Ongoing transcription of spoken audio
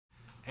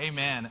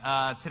Amen.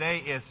 Today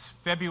is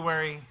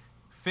February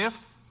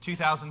 5th,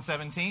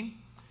 2017.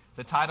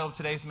 The title of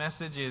today's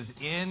message is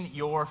In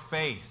Your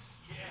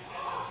Face.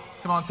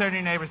 Come on, turn to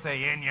your neighbor and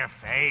say, In your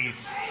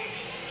face.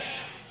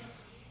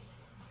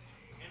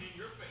 And in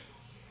your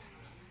face.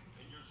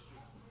 And yours too.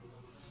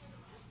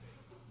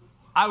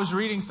 I was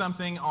reading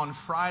something on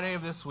Friday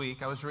of this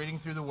week. I was reading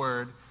through the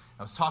Word.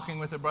 I was talking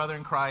with a brother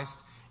in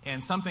Christ,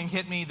 and something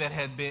hit me that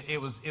had been, it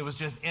was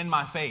just in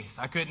my face.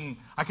 I couldn't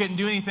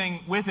do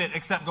anything with it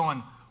except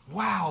going,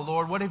 wow,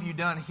 Lord, what have you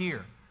done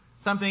here?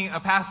 A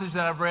passage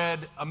that I've read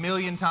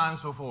 1,000,000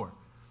 times before.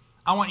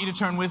 I want you to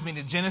turn with me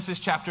to Genesis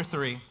chapter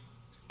 3,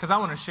 because I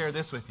want to share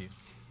this with you.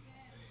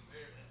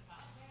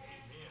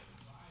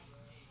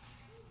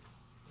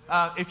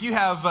 If you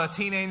have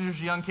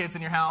teenagers, young kids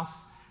in your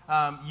house,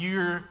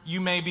 you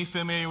may be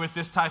familiar with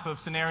this type of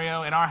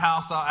scenario. In our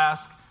house, I'll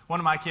ask one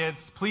of my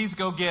kids, please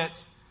go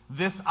get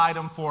this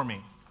item for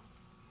me.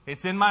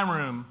 It's in my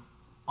room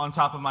on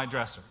top of my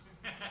dresser.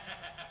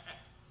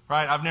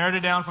 Right? I've narrowed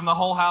it down from the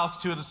whole house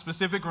to a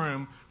specific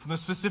room, from the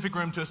specific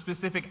room to a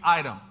specific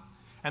item.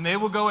 And they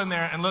will go in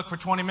there and look for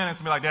 20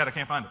 minutes and be like, Dad, I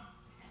can't find it.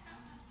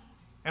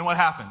 And what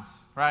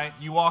happens? Right?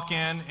 You walk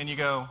in and you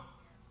go,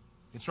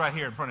 it's right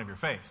here in front of your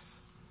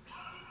face.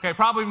 Okay,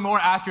 probably more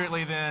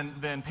accurately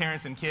than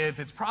parents and kids,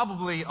 it's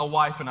probably a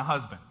wife and a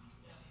husband.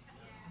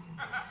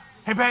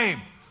 Hey, babe,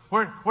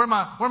 where are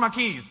my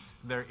keys?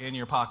 They're in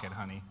your pocket,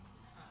 honey.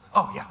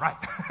 Oh, yeah, right.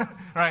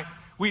 Right?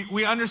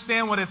 We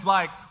understand what it's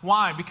like.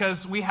 Why?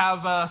 Because we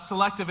have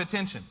selective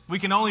attention. We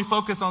can only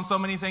focus on so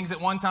many things at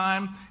one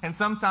time, and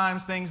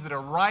sometimes things that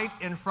are right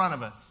in front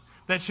of us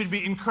that should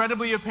be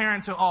incredibly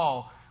apparent to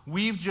all,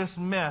 we've just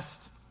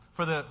missed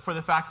for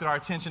the fact that our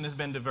attention has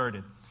been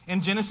diverted.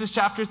 In Genesis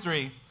chapter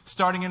 3,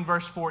 starting in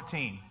verse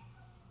 14.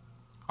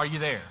 Are you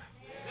there?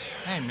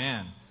 Yeah.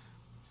 Amen.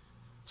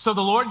 So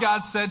the Lord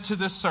God said to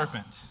the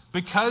serpent,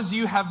 because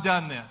you have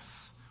done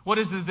this. What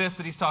is this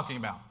that he's talking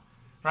about?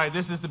 Right,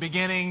 this is the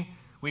beginning.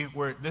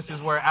 This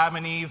is where Adam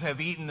and Eve have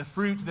eaten the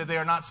fruit that they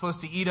are not supposed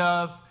to eat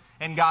of,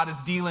 and God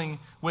is dealing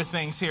with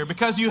things here.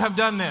 Because you have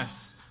done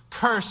this,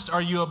 cursed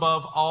are you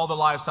above all the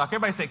livestock.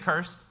 Everybody say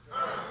cursed.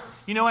 Cursed.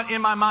 You know what?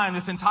 In my mind,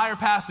 this entire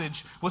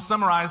passage was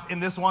summarized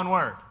in this one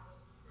word.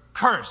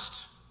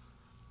 Cursed.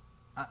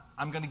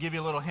 I'm going to give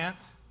you a little hint.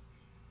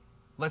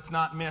 Let's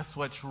not miss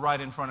what's right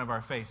in front of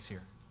our face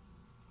here.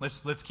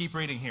 Let's keep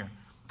reading here.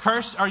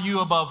 Cursed are you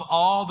above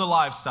all the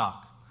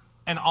livestock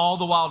and all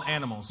the wild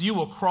animals. You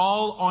will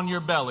crawl on your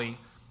belly,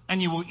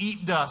 and you will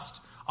eat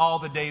dust all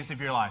the days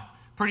of your life.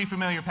 Pretty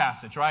familiar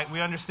passage, right?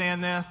 We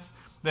understand this,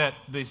 that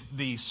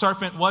the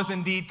serpent was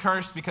indeed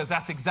cursed, because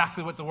that's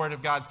exactly what the Word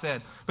of God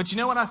said. But you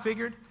know what I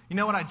figured? You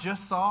know what I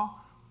just saw?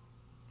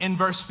 In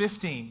verse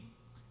 15.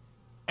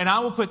 And I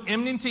will put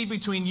enmity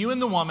between you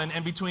and the woman,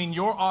 and between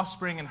your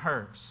offspring and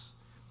hers.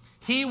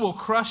 He will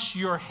crush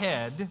your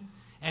head,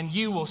 and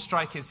you will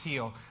strike his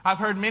heel. I've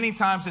heard many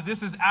times that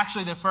this is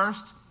actually the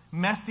first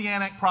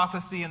messianic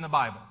prophecy in the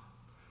Bible.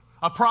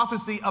 A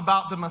prophecy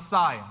about the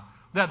Messiah.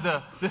 That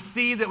the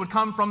seed that would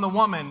come from the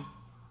woman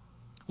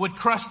would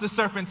crush the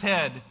serpent's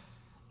head,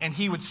 and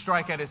he would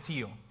strike at his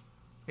heel.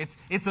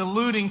 It's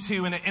alluding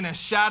to, in a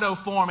shadow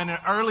form, in an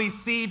early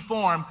seed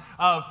form,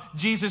 of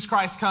Jesus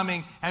Christ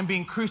coming and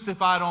being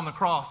crucified on the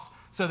cross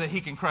so that he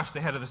can crush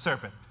the head of the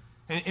serpent.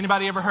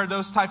 Anybody ever heard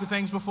those type of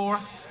things before?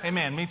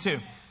 Amen, me too.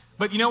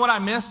 But you know what I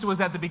missed was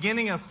at the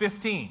beginning of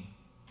 15.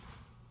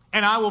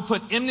 And I will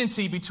put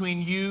enmity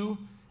between you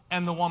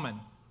and the woman.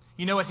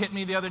 You know what hit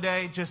me the other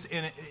day?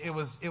 It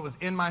was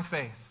in my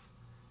face.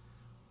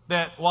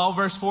 That while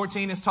verse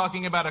 14 is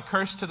talking about a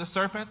curse to the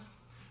serpent,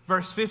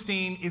 verse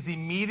 15 is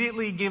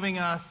immediately giving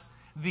us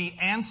the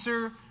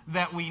answer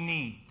that we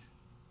need.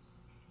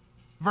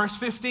 Verse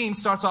 15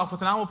 starts off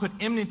with, and I will put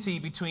enmity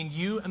between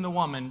you and the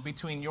woman,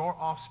 between your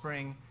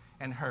offspring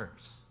and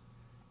hers.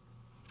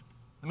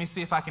 Let me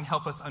see if I can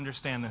help us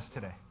understand this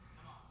today.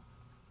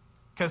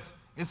 Because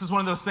this is one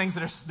of those things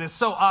that's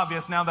so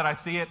obvious now that I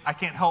see it, I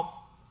can't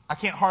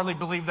hardly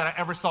believe that I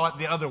ever saw it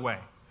the other way.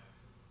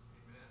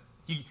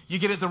 You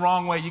get it the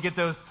wrong way. You get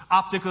those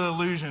optical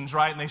illusions,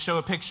 right? And they show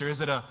a picture.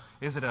 Is it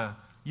a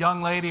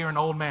young lady or an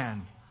old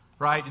man?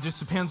 Right? It just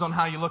depends on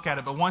how you look at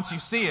it. But once you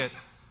see it,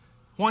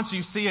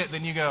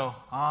 then you go,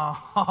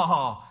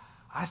 oh,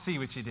 I see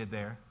what you did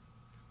there.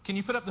 Can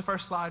you put up the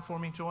first slide for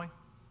me, Joy?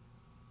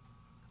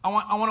 I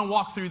want to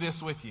walk through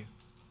this with you.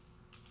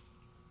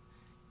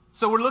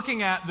 So we're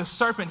looking at the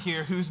serpent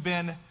here who's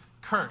been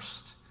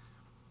cursed.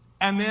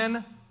 And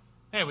then,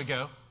 there we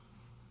go.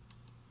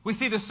 We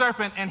see the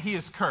serpent and he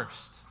is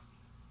cursed.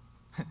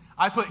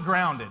 I put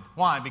grounded.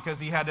 Why? Because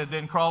he had to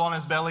then crawl on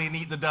his belly and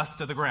eat the dust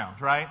to the ground,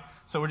 right?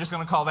 So we're just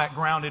going to call that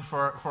grounded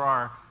for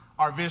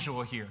our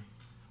visual here.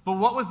 But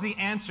what was the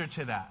answer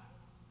to that?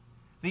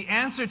 The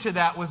answer to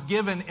that was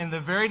given in the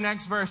very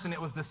next verse, and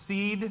it was the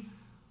seed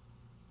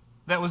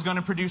that was going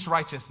to produce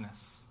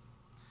righteousness.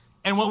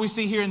 And what we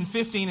see here in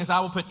 15 is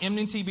I will put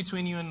enmity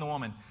between you and the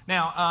woman.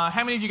 Now,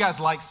 how many of you guys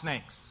like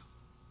snakes?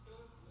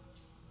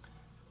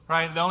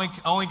 Right? The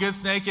only good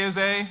snake is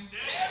a?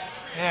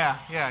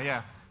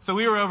 Yeah. So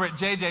we were over at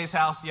JJ's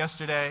house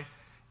yesterday,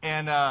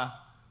 and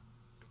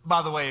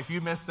by the way, if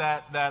you missed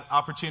that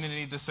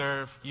opportunity to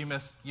serve, you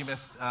missed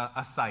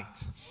a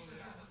sight.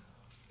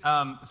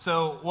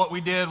 So what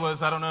we did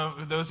was, I don't know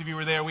if those of you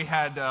were there, we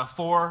had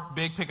 4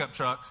 big pickup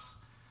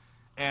trucks,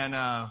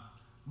 and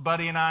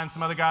Buddy and I and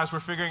some other guys were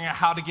figuring out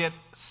how to get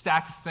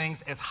stacked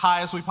things as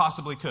high as we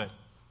possibly could.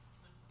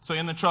 So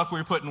in the truck, we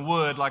were putting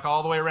wood like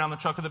all the way around the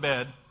truck of the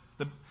bed,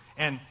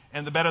 and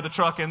the bed of the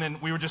truck, and then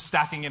we were just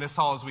stacking it as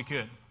tall as we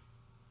could.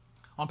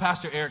 On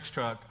Pastor Eric's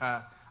truck,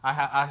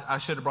 I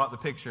should have brought the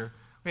picture.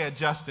 We had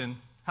Justin.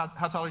 How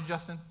tall are you,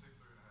 Justin?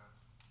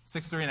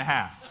 6'3.5".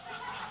 6'3.5".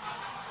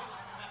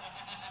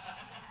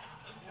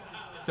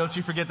 Don't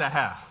you forget that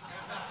half.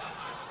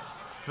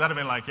 Because I'd have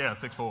been like, yeah,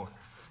 6'4".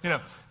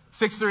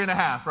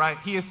 6'3.5", right?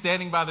 He is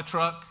standing by the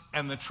truck,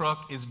 and the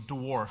truck is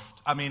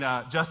dwarfed.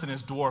 Justin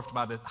is dwarfed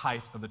by the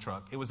height of the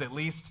truck. It was at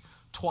least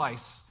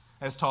twice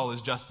as tall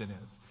as Justin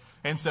is.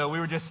 And so we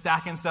were just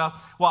stacking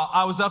stuff. While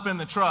I was up in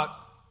the truck,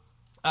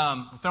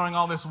 throwing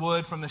all this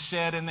wood from the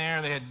shed in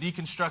there. They had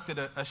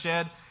deconstructed a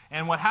shed.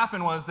 And what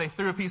happened was they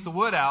threw a piece of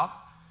wood out,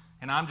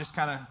 and I'm just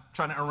kind of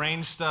trying to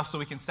arrange stuff so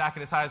we can stack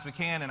it as high as we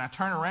can. And I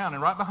turn around,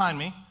 and right behind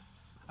me,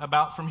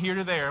 about from here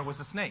to there, was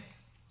a snake.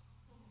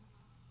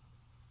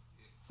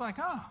 It's like,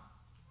 oh.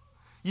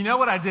 You know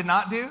what I did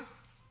not do?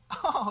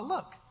 Oh,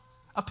 look,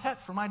 a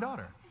pet for my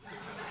daughter.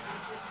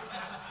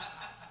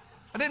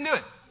 I didn't do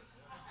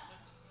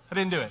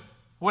it.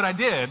 What I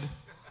did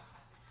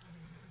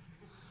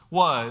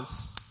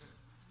was,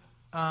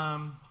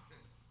 I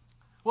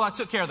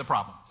took care of the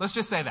problem. Let's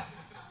just say that.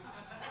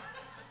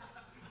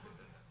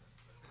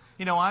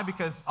 You know why?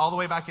 Because all the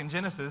way back in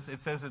Genesis,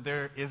 it says that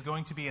there is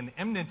going to be an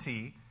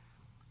enmity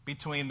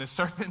between the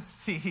serpent's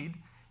seed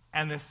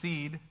and the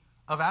seed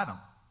of Adam.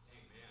 Amen.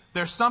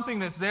 There's something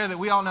that's there that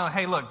we all know,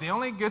 hey, look, the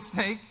only good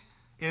snake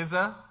is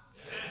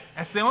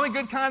that's the only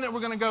good kind that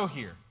we're going to go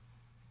here.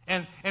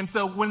 And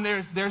so when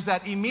there's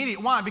that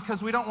immediate, why?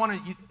 Because we don't want to,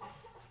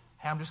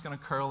 hey, I'm just going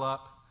to curl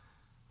up,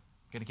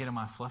 going to get in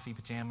my fluffy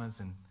pajamas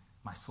and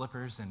my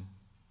slippers and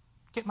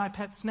get my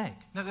pet snake.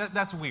 No,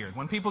 that's weird.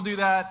 When people do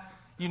that,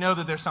 you know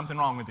that there's something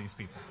wrong with these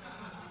people.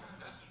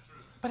 That's the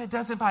truth. But it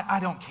doesn't bite. I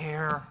don't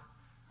care.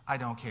 I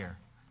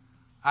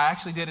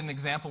actually did an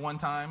example one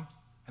time,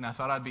 and I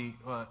thought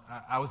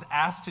I was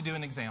asked to do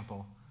an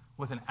example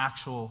with an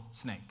actual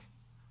snake.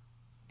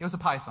 It was a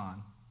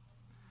python.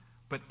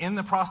 But in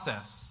the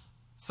process,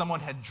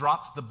 someone had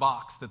dropped the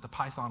box that the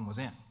python was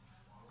in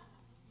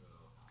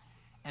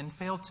and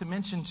failed to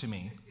mention to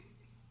me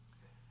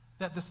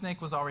that the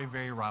snake was already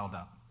very riled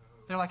up.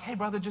 They're like, hey,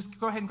 brother, just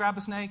go ahead and grab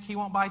a snake. He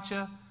won't bite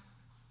you.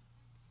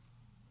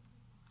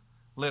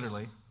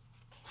 Literally.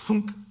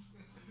 Thunk.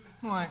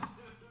 I'm like,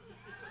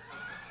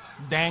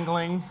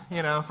 dangling,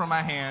 from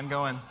my hand,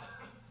 going.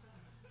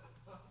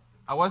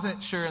 I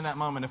wasn't sure in that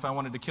moment if I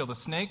wanted to kill the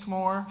snake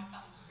more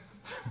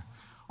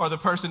or the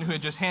person who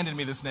had just handed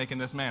me the snake in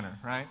this manner,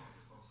 right?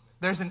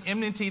 There's an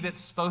enmity that's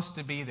supposed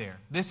to be there.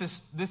 This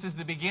is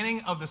the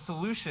beginning of the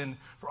solution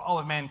for all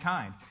of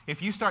mankind.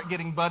 If you start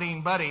getting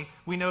buddy,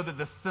 we know that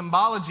the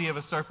symbology of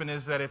a serpent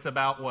is that it's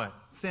about what?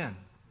 Sin.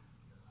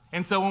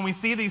 And so when we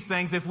see these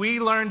things, if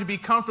we learn to be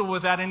comfortable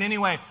with that in any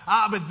way,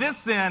 but this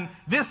sin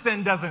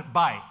doesn't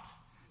bite.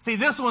 See,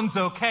 this one's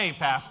okay,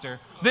 Pastor.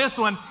 This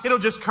one, it'll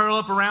just curl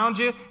up around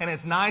you, and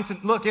it's nice.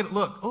 And look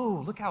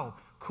how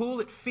cool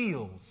it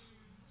feels.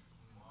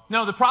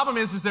 No, the problem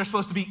is there's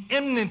supposed to be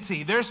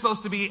enmity. There's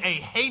supposed to be a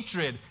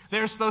hatred.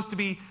 There's supposed to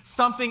be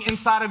something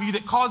inside of you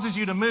that causes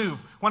you to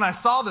move. When I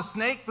saw the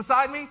snake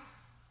beside me,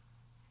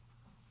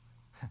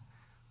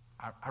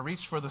 I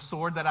reached for the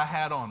sword that I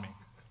had on me.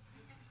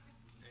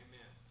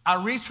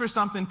 I reached for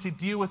something to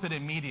deal with it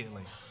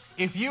immediately.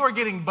 If you are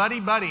getting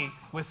buddy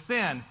with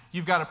sin,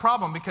 you've got a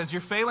problem because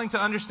you're failing to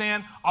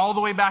understand all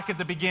the way back at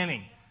the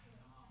beginning.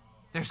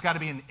 There's got to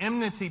be an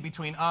enmity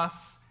between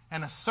us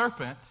and a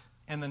serpent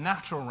in the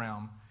natural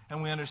realm,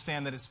 and we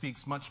understand that it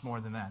speaks much more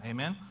than that.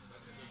 Amen?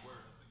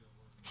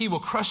 He will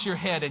crush your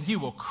head, and you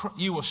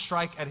will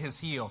strike at his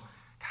heel.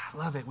 God,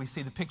 I love it. We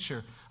see the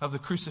picture of the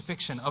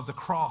crucifixion, of the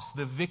cross,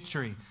 the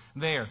victory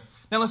there.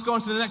 Now let's go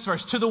on to the next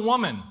verse. To the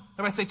woman.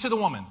 Everybody say, to the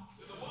woman.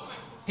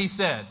 He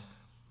said,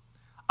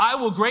 I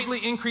will greatly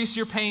increase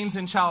your pains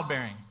in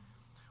childbearing.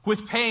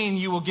 With pain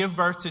you will give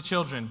birth to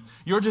children.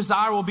 Your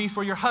desire will be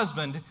for your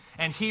husband,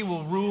 and he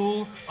will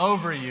rule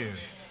over you.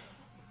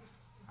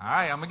 All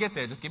right, I'm going to get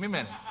there. Just give me a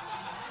minute.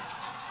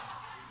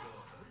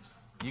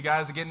 You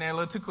guys are getting there a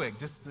little too quick.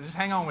 Just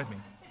hang on with me.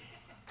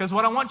 Because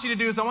what I want you to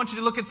do is I want you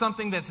to look at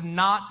something that's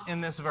not in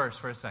this verse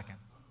for a second.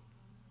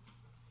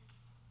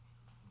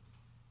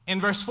 In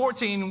verse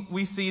 14,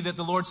 we see that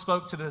the Lord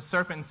spoke to the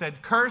serpent and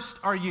said, cursed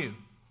are you.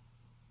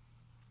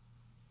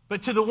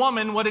 But to the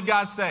woman, what did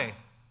God say?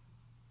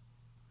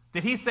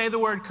 Did he say the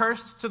word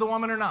cursed to the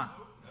woman or not?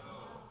 No.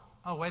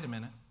 Oh, wait a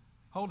minute.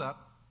 Hold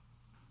up.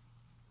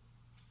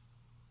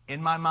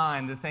 In my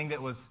mind, the thing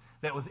that was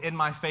in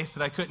my face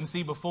that I couldn't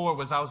see before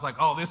was I was like,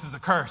 oh, this is a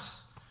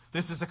curse.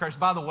 This is a curse.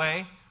 By the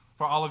way,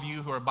 for all of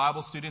you who are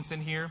Bible students in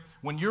here,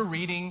 when you're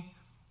reading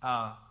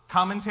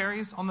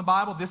commentaries on the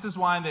Bible. This is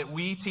why that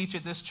we teach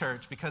at this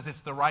church, because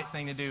it's the right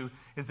thing to do,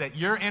 is that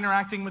you're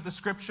interacting with the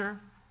Scripture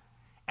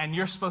and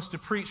you're supposed to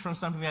preach from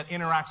something that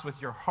interacts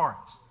with your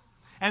heart.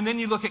 And then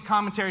you look at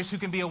commentaries who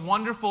can be a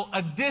wonderful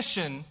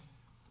addition,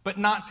 but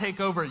not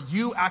take over.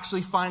 You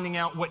actually finding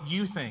out what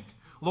you think.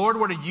 Lord,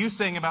 what are you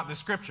saying about this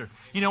Scripture?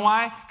 You know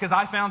why? Because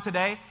I found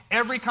today,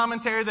 every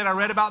commentary that I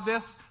read about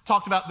this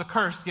talked about the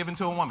curse given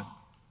to a woman.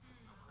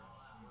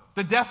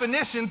 The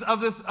definitions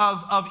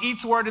of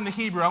each word in the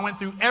Hebrew. I went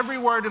through every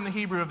word in the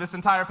Hebrew of this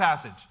entire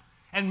passage.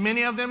 And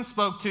many of them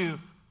spoke to,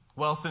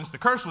 well, since the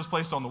curse was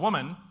placed on the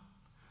woman,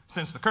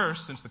 since the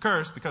curse,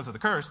 because of the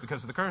curse,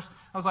 because of the curse.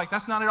 I was like,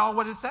 that's not at all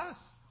what it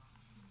says.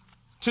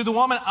 To the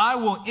woman, I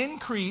will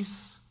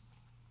increase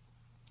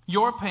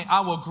your pain.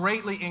 I will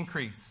greatly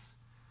increase.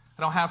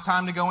 I don't have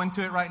time to go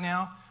into it right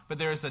now, but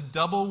there is a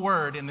double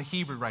word in the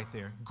Hebrew right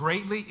there.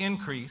 Greatly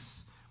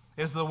increase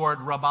is the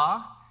word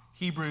rabbah,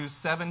 Hebrews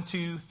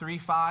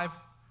 7:2-3-5,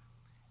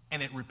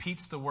 and it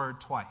repeats the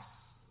word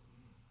twice.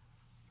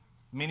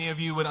 Many of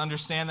you would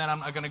understand that. I'm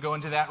not going to go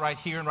into that right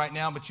here and right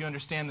now, but you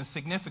understand the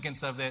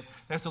significance of it.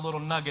 There's a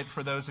little nugget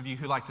for those of you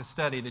who like to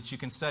study that you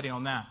can study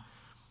on that.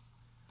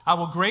 I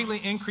will greatly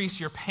increase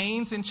your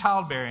pains in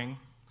childbearing.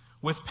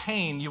 With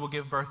pain, you will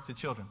give birth to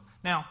children.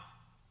 Now,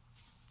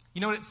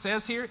 you know what it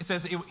says here? It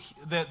says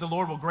that the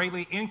Lord will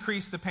greatly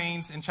increase the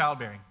pains in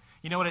childbearing.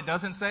 You know what it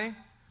doesn't say?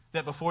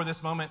 That before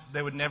this moment,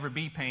 there would never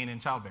be pain in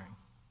childbearing.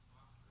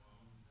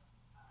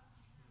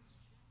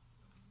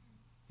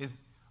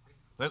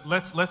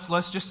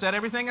 Let's just set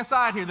everything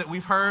aside here that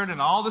we've heard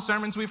and all the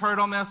sermons we've heard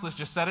on this. Let's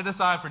just set it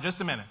aside for just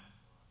a minute.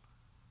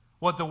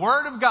 What the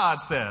Word of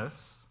God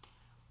says,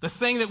 the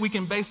thing that we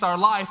can base our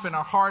life and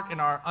our heart and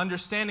our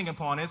understanding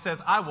upon, it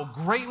says, I will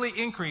greatly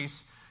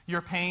increase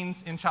your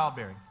pains in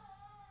childbearing.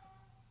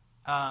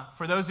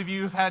 For those of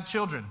you who've had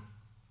children,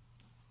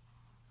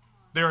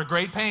 there are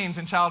great pains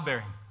in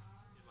childbearing.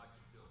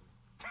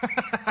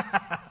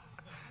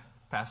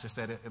 Pastor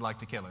said it'd like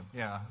to kill him.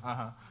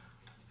 Yeah,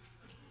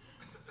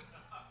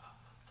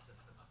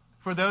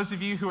 For those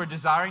of you who are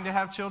desiring to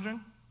have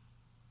children,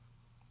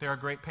 there are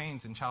great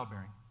pains in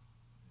childbearing.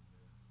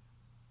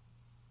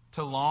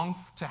 To long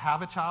to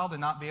have a child and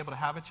not be able to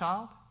have a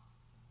child,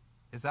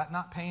 is that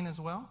not pain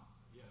as well?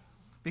 Yes.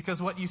 Because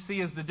what you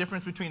see is the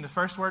difference between the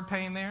first word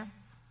pain there,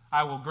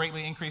 I will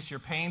greatly increase your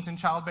pains in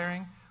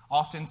childbearing,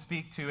 often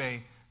speak to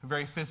a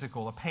very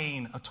physical, a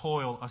pain, a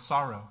toil, a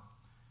sorrow.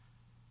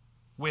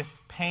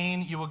 With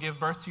pain, you will give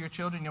birth to your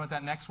children. You know what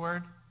that next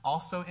word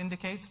also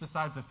indicates,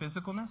 besides the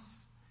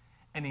physicalness?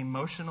 An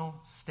emotional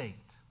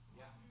state.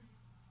 Yeah.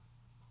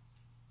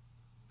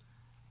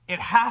 It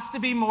has to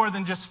be more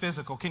than just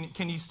physical.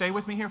 Can you stay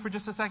with me here for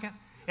just a second?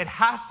 It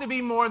has to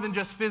be more than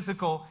just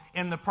physical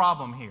in the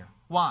problem here.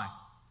 Why?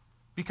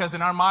 Because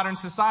in our modern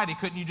society,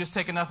 couldn't you just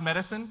take enough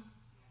medicine?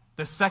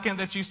 The second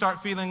that you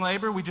start feeling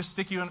labor, we just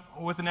stick you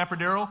with an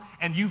epidural,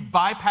 and you've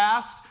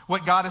bypassed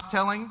what God is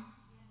telling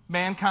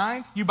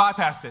mankind. You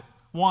bypassed it.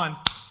 One,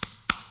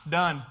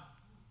 done.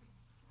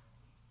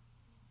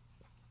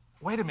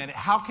 Wait a minute,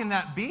 how can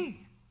that be?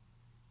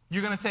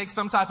 You're going to take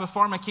some type of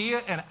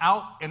pharmakia and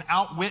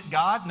outwit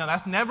God? No,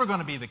 that's never going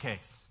to be the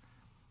case.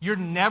 You're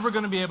never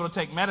going to be able to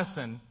take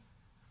medicine.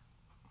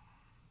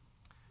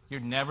 You're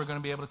never going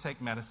to be able to take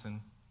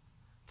medicine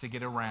to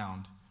get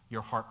around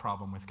your heart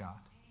problem with God.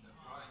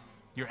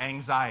 Your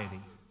anxiety,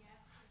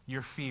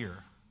 your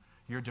fear,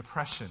 your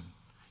depression,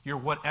 your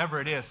whatever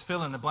it is,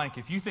 fill in the blank.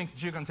 If you think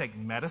that you're going to take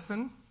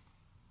medicine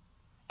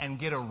and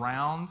get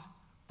around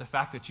the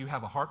fact that you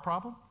have a heart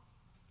problem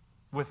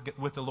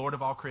with the Lord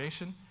of all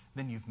creation,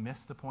 then you've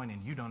missed the point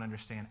and you don't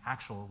understand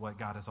what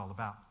God is all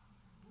about.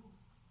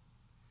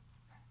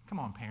 Come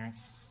on,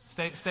 parents.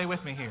 Stay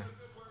with me here.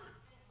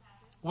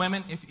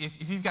 Women,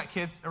 if you've got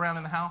kids around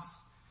in the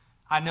house,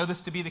 I know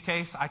this to be the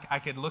case. I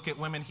could look at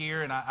women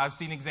here, and I've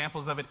seen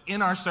examples of it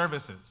in our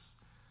services.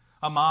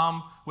 A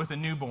mom with a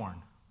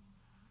newborn,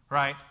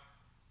 right?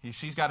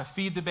 She's got to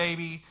feed the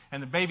baby,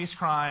 and the baby's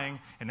crying,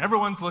 and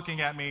everyone's looking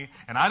at me,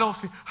 and I don't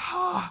feel,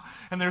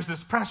 and there's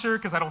this pressure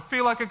because I don't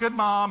feel like a good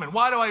mom, and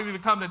why do I even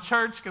come to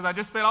church? Because I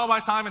just spent all my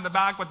time in the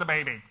back with the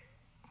baby.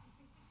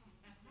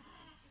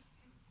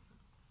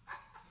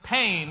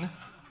 Pain.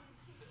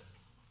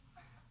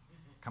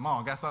 Come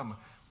on, got something.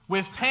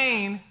 With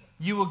pain,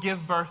 you will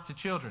give birth to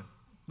children.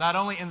 Not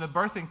only in the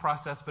birthing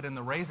process, but in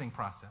the raising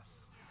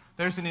process.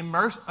 There's an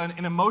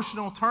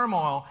emotional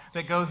turmoil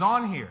that goes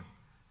on here.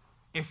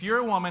 If you're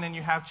a woman and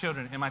you have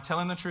children, am I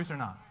telling the truth or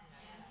not?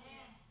 Yes.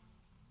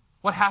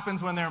 What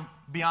happens when they're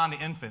beyond the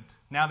infant?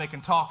 Now they can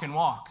talk and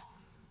walk.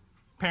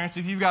 Parents,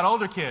 if you've got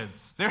older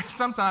kids, there's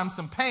sometimes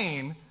some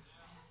pain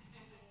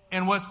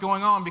in what's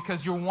going on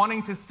because you're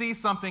wanting to see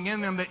something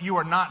in them that you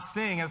are not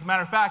seeing. As a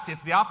matter of fact,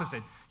 it's the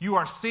opposite. You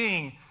are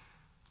seeing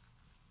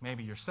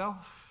maybe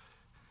yourself.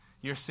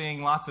 You're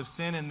seeing lots of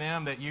sin in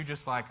them that you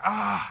just like,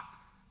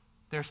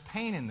 there's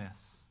pain in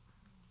this.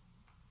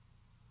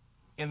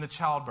 In the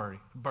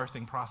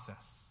childbirthing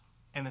process,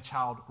 in the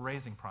child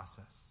raising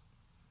process.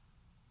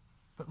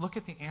 But look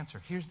at the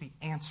answer. Here's the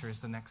answer is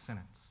the next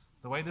sentence.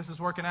 The way this is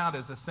working out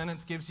is a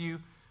sentence gives you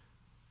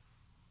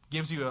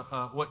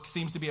what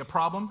seems to be a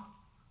problem,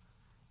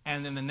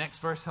 and then the next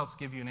verse helps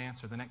give you an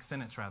answer. The next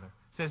sentence, rather.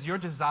 It says, your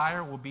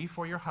desire will be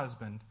for your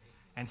husband,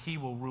 and he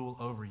will rule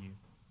over you.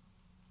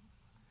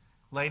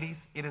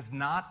 Ladies, it is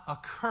not a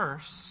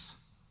curse.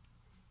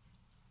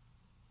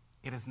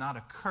 It is not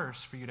a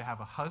curse for you to have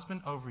a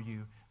husband over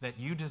you that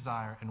you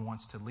desire and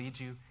wants to lead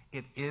you.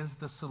 It is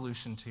the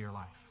solution to your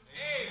life.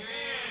 Amen.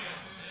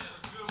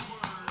 Good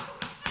word.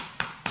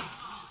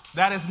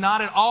 That is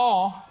not at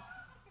all,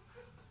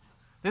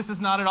 this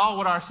is not at all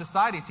what our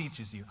society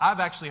teaches you.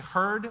 I've actually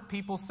heard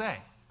people say,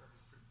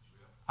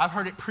 I've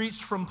heard it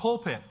preached from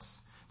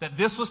pulpits, that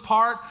this was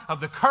part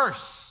of the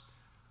curse.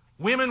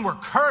 Women were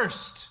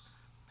cursed,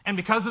 and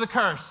because of the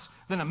curse,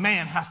 then a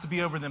man has to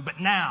be over them.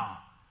 But now,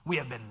 we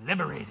have been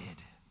liberated.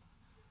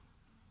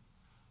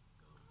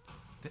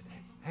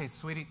 Hey,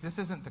 sweetie, this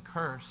isn't the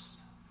curse.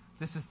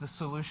 This is the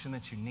solution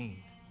that you need.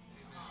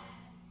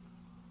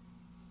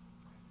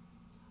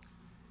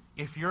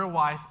 If you're a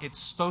wife, it's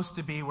supposed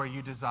to be where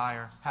you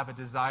have a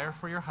desire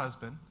for your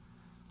husband.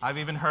 I've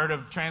even heard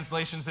of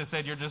translations that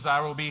said your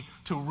desire will be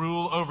to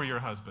rule over your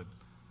husband.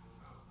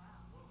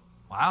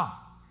 Wow.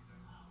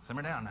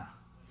 Simmer down now.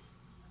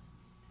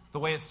 The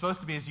way it's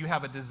supposed to be is you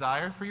have a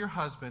desire for your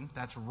husband.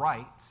 That's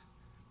right.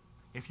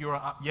 If you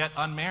are yet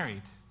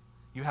unmarried,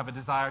 you have a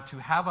desire to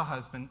have a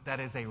husband. That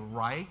is a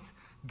right,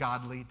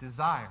 godly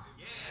desire.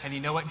 And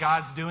you know what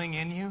God's doing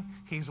in you?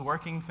 He's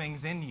working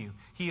things in you.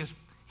 He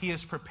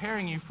is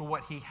preparing you for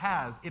what He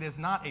has. It is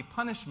not a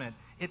punishment.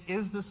 It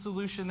is the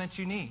solution that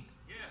you need.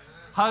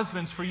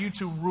 Husbands, for you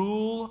to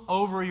rule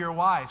over your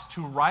wives,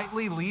 to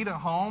rightly lead a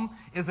home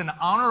is an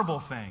honorable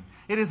thing.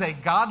 It is a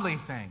godly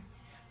thing.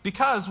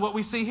 Because what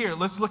we see here,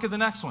 let's look at the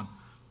next one.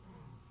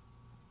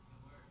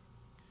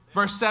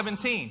 Verse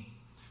 17.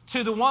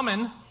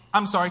 To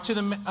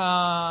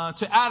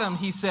Adam,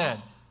 he said.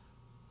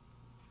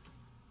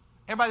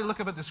 Everybody look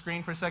up at the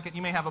screen for a second.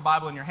 You may have a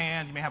Bible in your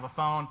hand. You may have a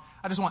phone.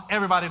 I just want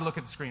everybody to look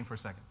at the screen for a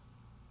second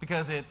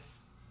because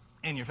it's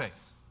in your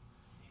face.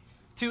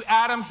 To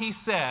Adam, he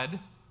said,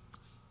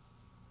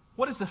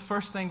 what is the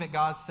first thing that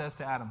God says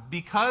to Adam?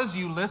 Because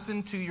you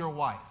listened to your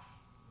wife.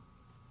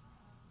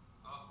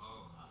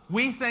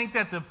 We think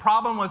that the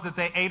problem was that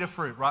they ate a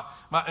fruit, right?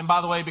 And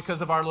by the way,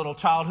 because of our little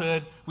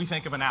childhood, we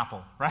think of an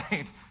apple,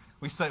 right?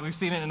 We've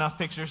seen it in enough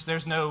pictures.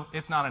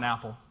 It's not an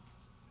apple.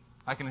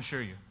 I can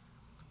assure you.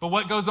 But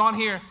what goes on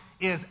here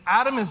is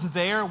Adam is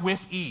there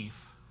with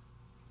Eve.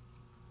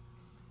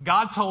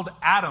 God told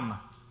Adam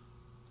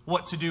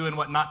what to do and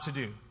what not to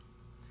do.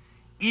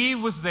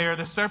 Eve was there.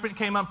 The serpent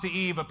came up to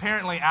Eve.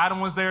 Apparently, Adam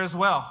was there as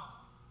well.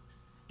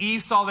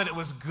 Eve saw that it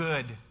was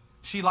good.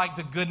 She liked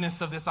the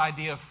goodness of this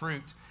idea of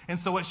fruit. And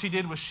so what she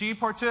did was she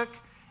partook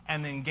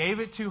and then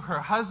gave it to her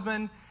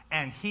husband,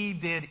 and he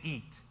did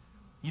eat.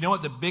 You know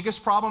what the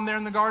biggest problem there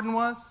in the garden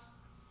was?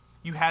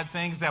 You had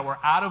things that were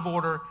out of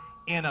order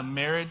in a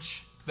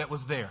marriage that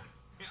was there.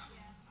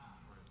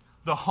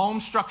 The home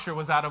structure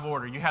was out of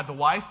order. You had the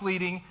wife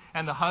leading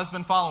and the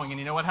husband following. And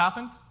you know what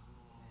happened?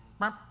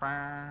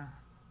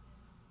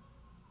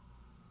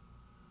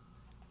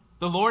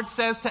 The Lord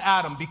says to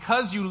Adam,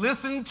 because you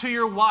listened to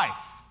your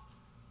wife.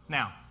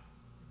 Now,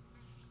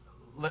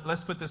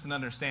 let's put this in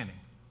understanding.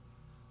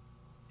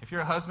 If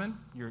you're a husband,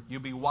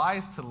 you'll be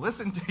wise to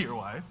listen to your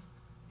wife,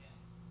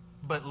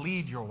 but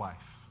lead your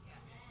wife.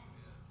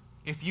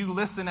 If you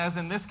listen, as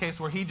in this case,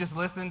 where he just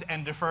listened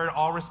and deferred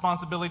all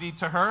responsibility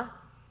to her,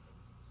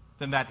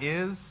 then that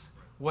is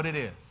what it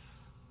is.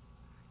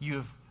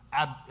 You've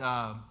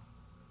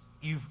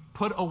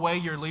put away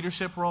your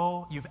leadership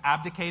role, you've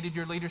abdicated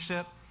your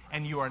leadership,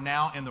 and you are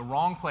now in the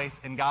wrong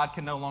place, and God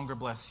can no longer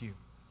bless you.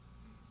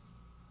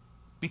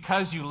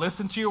 Because you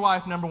listened to your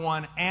wife, number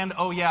one, and,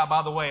 oh yeah,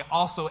 by the way,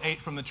 also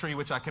ate from the tree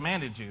which I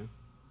commanded you,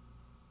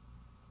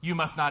 you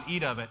must not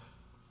eat of it.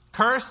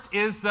 Cursed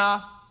is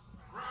the...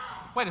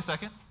 Wait a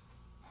second.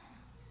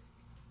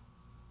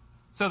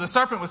 So the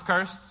serpent was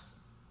cursed.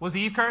 Was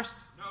Eve cursed?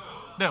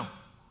 No.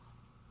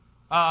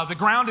 The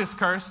ground is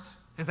cursed.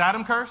 Is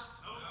Adam cursed?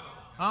 No.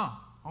 Oh,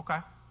 okay.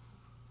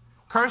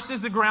 Cursed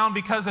is the ground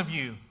because of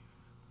you.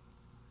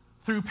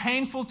 Through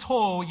painful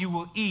toil you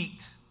will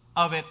eat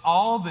of it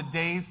all the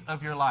days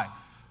of your life.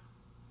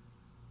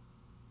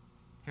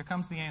 Here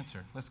comes the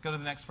answer. Let's go to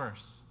the next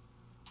verse.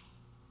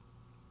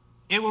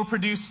 It will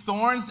produce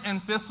thorns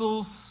and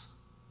thistles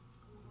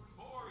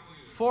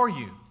for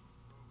you.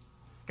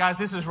 Guys,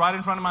 this is right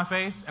in front of my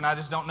face, and I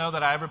just don't know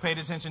that I ever paid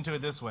attention to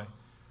it this way.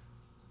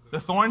 The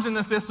thorns and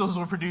the thistles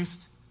were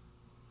produced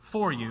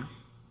for you,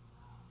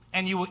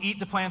 and you will eat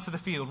the plants of the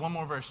field. One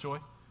more verse, Joy.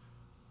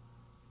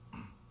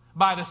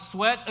 By the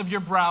sweat of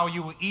your brow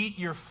you will eat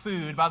your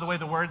food. By the way,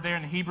 the word there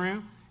in the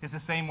Hebrew is the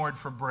same word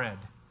for bread.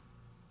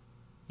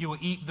 You will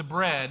eat the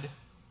bread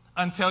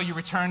until you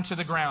return to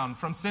the ground.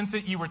 From since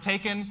you were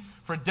taken,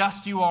 for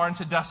dust you are, and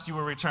to dust you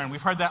will return.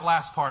 We've heard that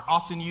last part,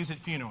 often used at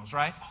funerals,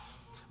 right?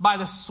 By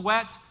the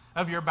sweat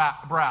of your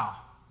brow.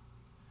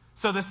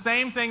 So the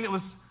same thing that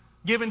was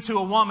given to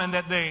a woman,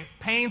 that the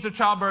pains of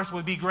childbirth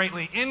would be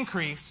greatly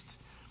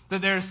increased,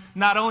 That there's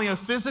not only a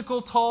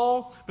physical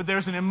toll, but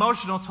there's an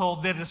emotional toll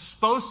that is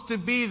supposed to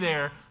be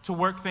there to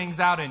work things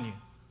out in you.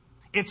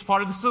 It's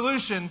part of the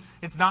solution.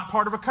 It's not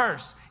part of a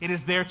curse. It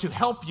is there to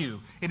help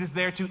you. It is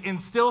there to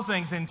instill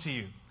things into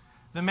you.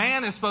 The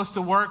man is supposed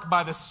to work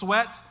by the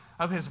sweat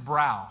of his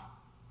brow.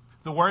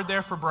 The word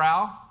there for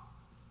brow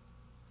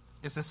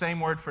is the same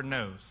word for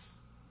nose.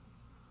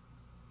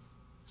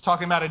 It's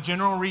talking about a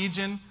general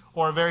region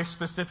or a very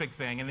specific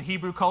thing. In the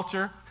Hebrew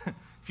culture,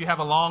 if you have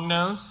a long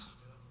nose,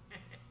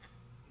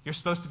 you're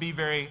supposed to be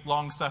very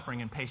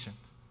long-suffering and patient.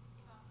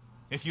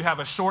 If you have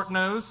a short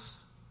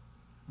nose,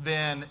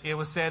 then it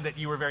was said that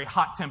you were very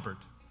hot-tempered.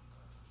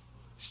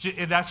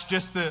 That's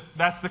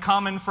the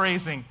common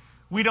phrasing.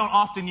 We don't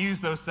often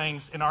use those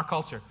things in our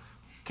culture.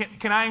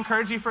 Can I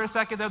encourage you for a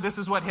second, though? This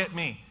is what hit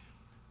me.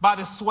 By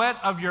the sweat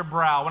of your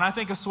brow. When I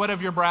think of sweat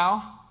of your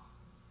brow,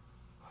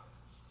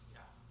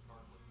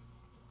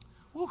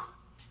 whew,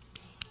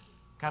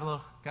 got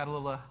a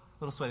little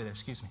sweaty there.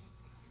 Excuse me.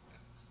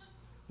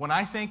 When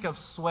I think of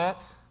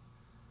sweat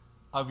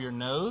of your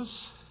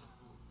nose,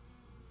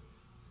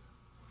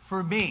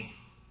 for me,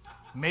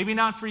 maybe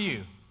not for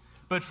you,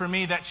 but for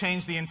me, that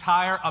changed the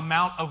entire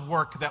amount of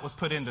work that was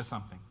put into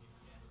something.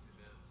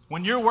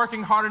 When you're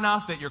working hard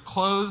enough that your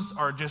clothes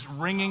are just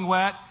wringing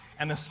wet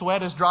and the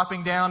sweat is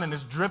dropping down and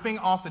is dripping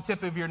off the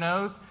tip of your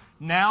nose,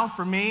 now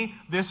for me,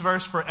 this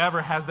verse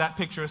forever has that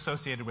picture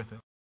associated with it.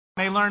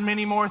 I may learn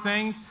many more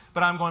things,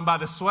 but I'm going, by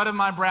the sweat of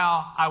my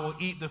brow, I will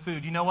eat the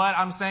food. You know what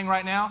I'm saying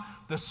right now?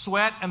 The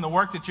sweat and the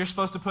work that you're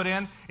supposed to put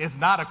in is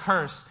not a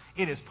curse.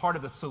 It is part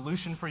of the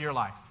solution for your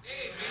life.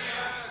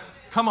 Amen.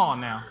 Come on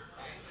now.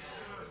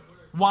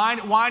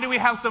 Why do we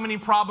have so many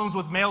problems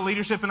with male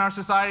leadership in our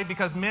society?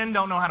 Because men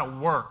don't know how to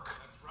work.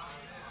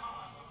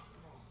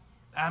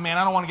 I mean,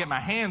 I don't want to get my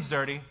hands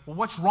dirty. Well,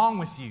 what's wrong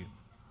with you?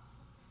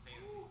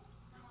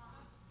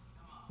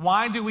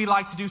 Why do we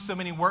like to do so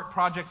many work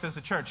projects as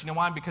a church? You know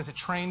why? Because it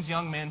trains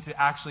young men to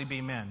actually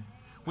be men.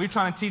 We're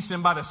trying to teach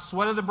them by the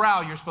sweat of the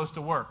brow you're supposed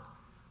to work.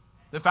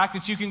 The fact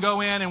that you can go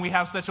in and we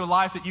have such a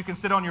life that you can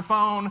sit on your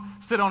phone,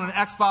 sit on an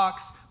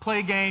Xbox,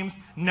 play games,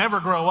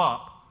 never grow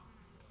up.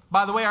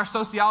 By the way, our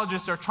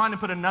sociologists are trying to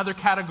put another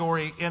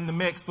category in the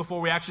mix before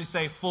we actually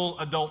say full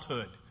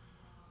adulthood.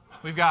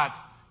 We've got,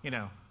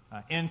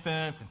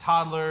 infants and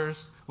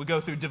toddlers. We go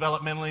through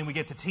developmentally and we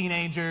get to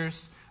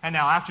teenagers. And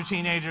now after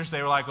teenagers,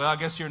 they were like, well, I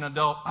guess you're an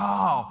adult.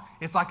 Oh,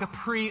 it's like a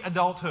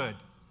pre-adulthood.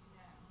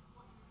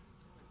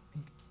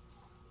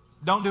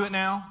 Don't do it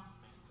now.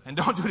 And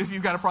don't do it if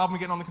you've got a problem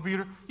getting on the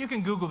computer. You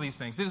can Google these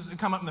things. It'll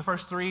come up in the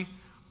first three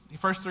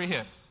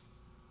hits.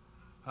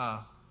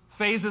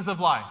 Phases of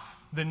life.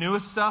 The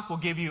newest stuff will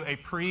give you a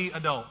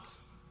pre-adult,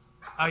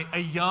 a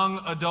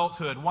young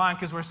adulthood. Why?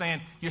 Because we're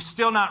saying you're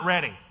still not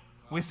ready.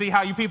 We see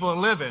how you people are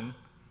living,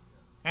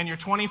 and you're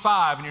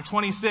 25, and you're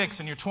 26,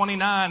 and you're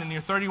 29, and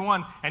you're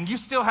 31, and you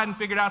still hadn't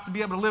figured out to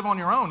be able to live on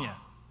your own yet.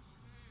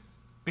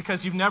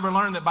 Because you've never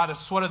learned that by the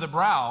sweat of the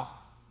brow,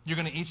 you're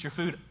going to eat your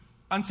food.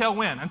 Until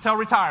when? Until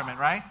retirement,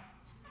 right?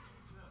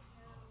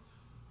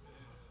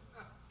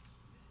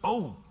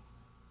 Oh,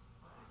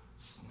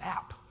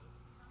 snap.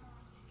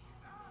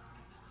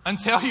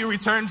 Until you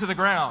return to the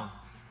ground.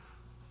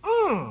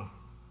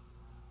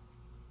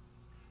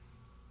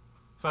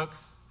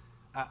 Folks,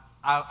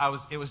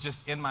 it was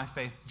just in my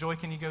face. Joy,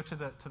 can you go to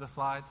the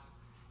slides?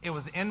 It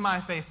was in my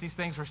face. These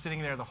things were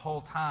sitting there the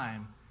whole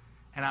time,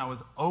 and I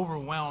was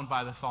overwhelmed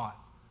by the thought.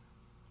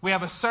 We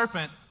have a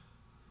serpent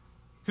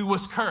who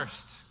was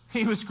cursed.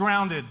 He was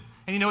grounded.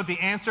 And you know what the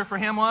answer for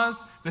him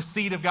was? The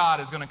seed of God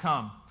is going to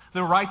come.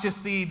 The righteous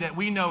seed that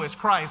we know is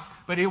Christ,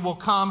 but it will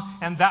come,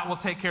 and that will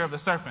take care of the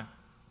serpent.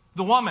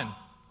 The woman,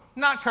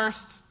 not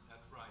cursed.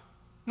 That's right.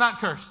 Not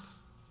cursed.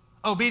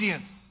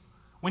 Obedience.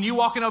 When you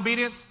walk in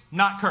obedience,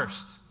 not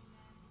cursed.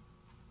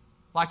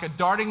 Like a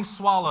darting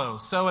swallow,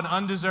 so an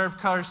undeserved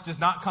curse does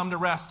not come to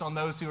rest on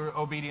those who are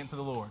obedient to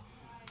the Lord.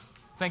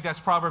 I think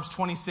that's Proverbs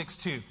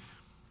 26:2.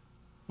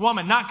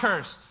 Woman, not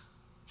cursed.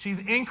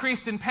 She's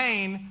increased in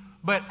pain,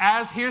 but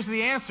here's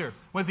the answer.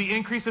 With the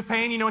increase of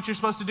pain, you know what you're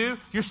supposed to do?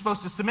 You're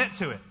supposed to submit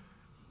to it.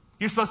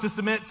 You're supposed to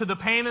submit to the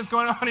pain that's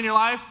going on in your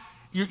life.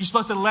 You're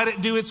supposed to let it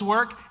do its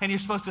work, and you're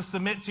supposed to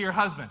submit to your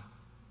husband.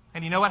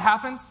 And you know what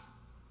happens?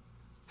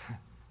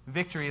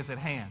 Victory is at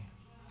hand.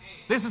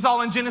 This is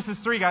all in Genesis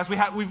 3, guys.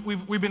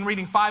 We've been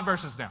reading 5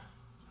 verses now.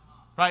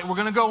 Right? We're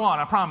going to go on,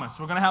 I promise.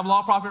 We're going to have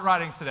law prophet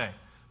writings today.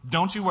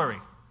 Don't you worry.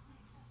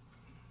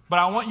 But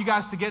I want you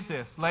guys to get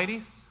this.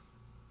 Ladies,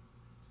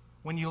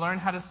 when you learn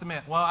how to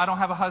submit, well, I don't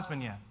have a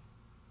husband yet.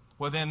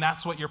 Well, then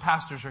that's what your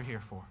pastors are here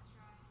for.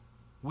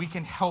 We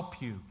can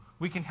help you.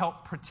 We can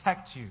help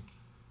protect you.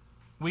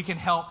 We can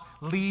help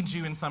lead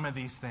you in some of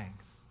these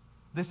things.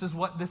 This is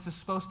what this is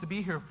supposed to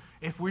be here.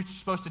 If we're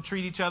supposed to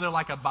treat each other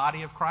like a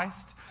body of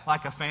Christ,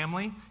 like a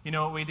family, you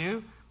know what we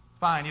do?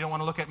 Fine, you don't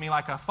want to look at me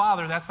like a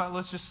father. That's fine.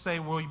 Let's just say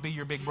we'll be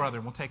your big brother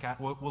and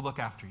we'll look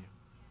after you.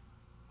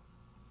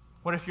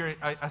 What if you're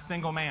a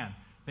single man?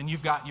 Then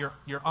you've got your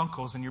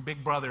uncles and your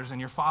big brothers and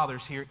your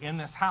fathers here in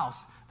this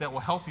house that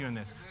will help you in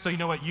this. So you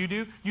know what you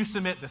do? You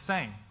submit the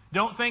same.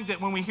 Don't think that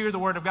when we hear the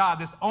word of God,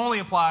 this only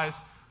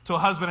applies to a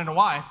husband and a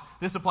wife.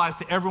 This applies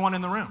to everyone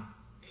in the room.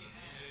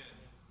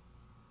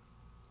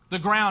 The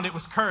ground, it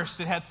was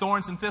cursed. It had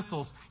thorns and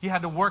thistles. You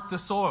had to work the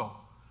soil.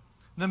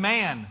 The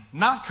man,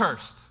 not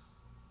cursed.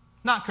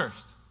 Not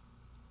cursed.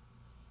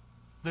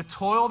 The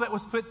toil that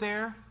was put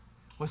there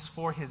was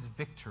for his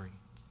victory.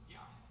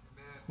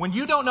 When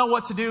you don't know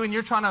what to do and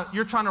you're trying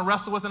to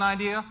wrestle with an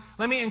idea,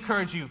 let me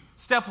encourage you.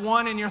 Step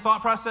one in your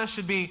thought process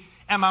should be,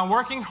 am I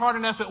working hard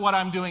enough at what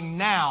I'm doing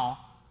now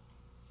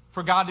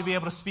for God to be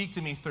able to speak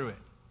to me through it?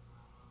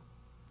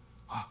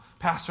 Oh,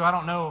 Pastor, I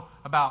don't know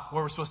about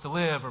where we're supposed to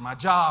live or my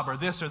job or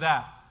this or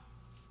that.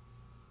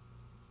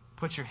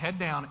 Put your head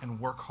down and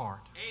work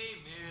hard.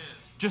 Amen.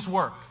 Just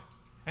work.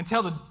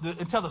 Until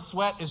the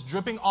sweat is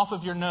dripping off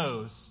of your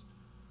nose.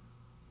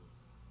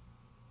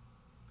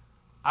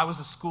 I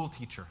was a school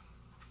teacher,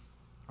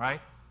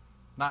 right?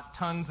 Not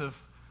tons of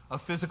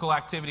physical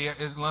activity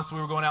unless we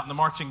were going out in the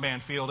marching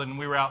band field and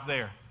we were out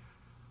there.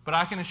 But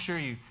I can assure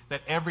you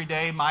that every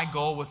day my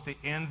goal was to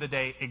end the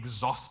day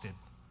exhausted.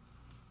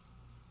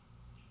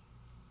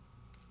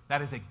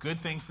 That is a good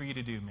thing for you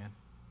to do, man.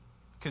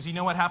 Because you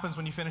know what happens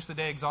when you finish the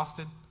day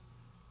exhausted?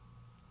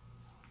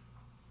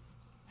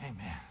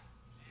 Amen.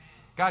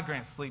 God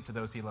grants sleep to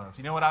those he loves.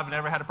 You know what I've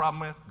never had a problem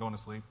with? Going to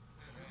sleep.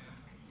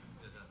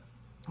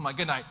 I'm like,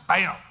 good night.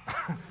 Bam!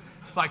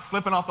 It's like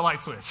flipping off the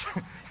light switch.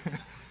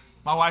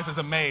 My wife is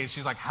amazed.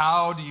 She's like,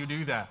 how do you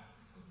do that?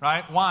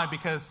 Right? Why?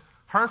 Because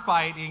her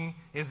fighting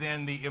is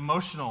in the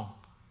emotional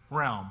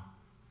realm.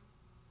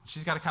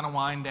 She's got to kind of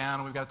wind down,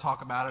 and we've got to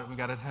talk about it. We've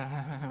got to...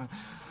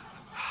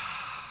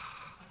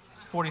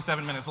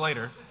 47 minutes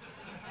later.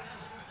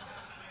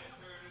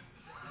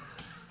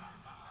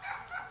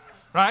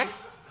 Right?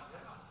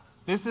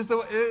 This is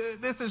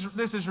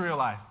real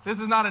life. This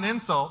is not an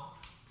insult.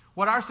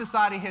 What our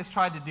society has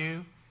tried to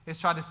do is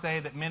try to say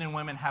that men and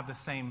women have the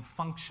same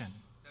function.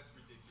 That's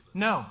ridiculous.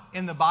 No.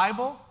 In the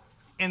Bible,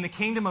 in the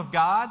kingdom of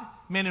God,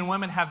 men and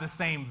women have the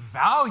same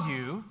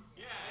value.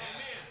 Yeah,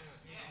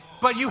 amen.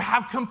 But you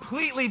have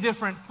completely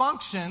different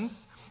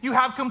functions. You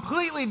have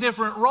completely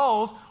different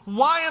roles.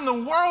 Why in the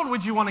world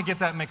would you want to get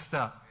that mixed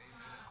up?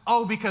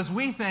 Oh, because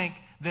we think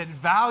that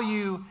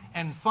value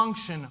and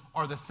function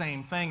are the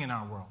same thing in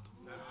our world.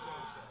 That's so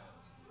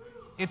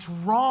sad. It's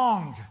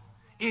wrong.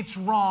 It's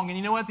wrong. And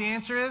you know what the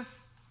answer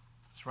is?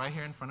 It's right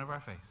here in front of our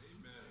face.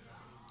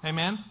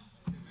 Amen?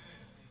 Amen?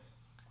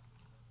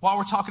 While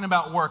we're talking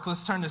about work,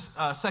 let's turn to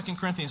 2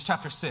 Corinthians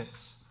chapter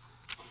 6.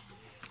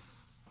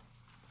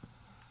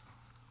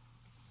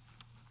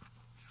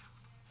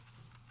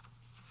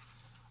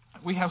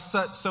 We have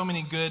so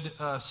many good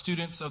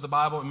students of the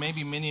Bible, and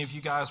maybe many of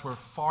you guys were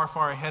far,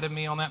 far ahead of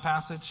me on that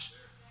passage.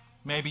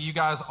 Maybe you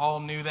guys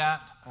all knew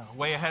that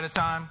way ahead of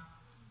time.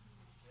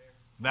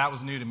 That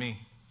was new to me.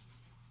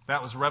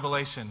 That was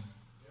revelation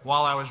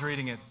while I was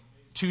reading it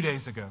 2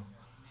 days ago.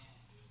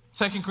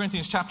 2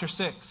 Corinthians chapter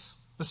 6.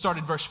 Let's start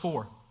at verse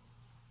 4.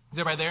 Is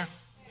everybody there?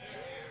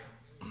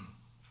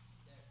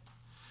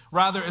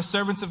 Rather, as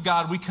servants of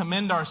God, we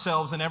commend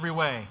ourselves in every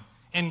way,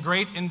 in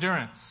great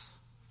endurance.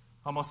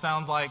 Almost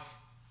sounds like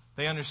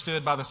they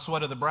understood by the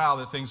sweat of the brow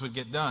that things would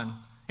get done.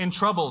 In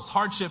troubles,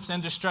 hardships,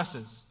 and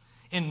distresses.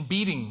 In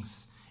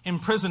beatings,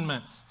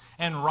 imprisonments,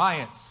 and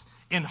riots.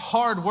 In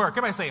hard work.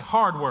 Everybody say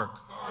hard work.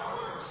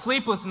 Hard work.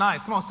 Sleepless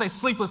nights. Come on, say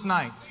sleepless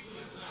nights.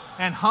 Sleepless nights.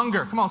 And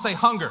hunger. Come on, say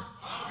hunger.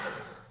 Hunger.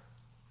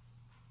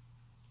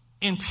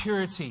 In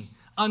purity,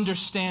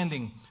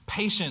 understanding,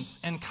 patience,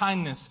 and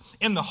kindness.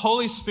 In the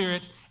Holy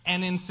Spirit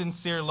and in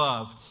sincere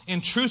love, in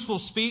truthful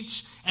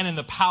speech and in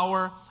the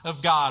power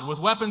of God, with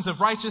weapons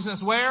of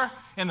righteousness where?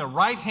 In the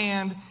right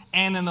hand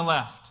and in the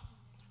left,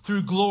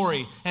 through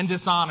glory and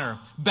dishonor,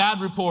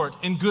 bad report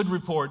and good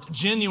report,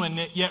 genuine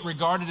yet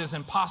regarded as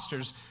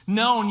impostors,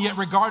 known yet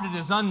regarded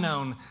as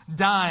unknown,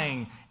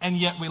 dying and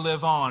yet we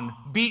live on,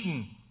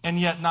 beaten and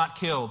yet not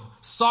killed,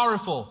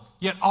 sorrowful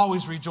yet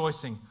always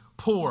rejoicing,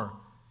 poor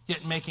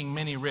yet making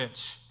many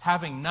rich,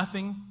 having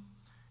nothing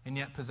and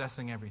yet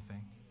possessing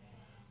everything.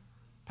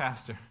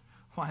 Pastor,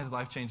 why is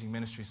life-changing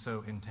ministry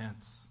so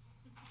intense?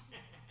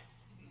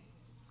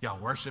 Y'all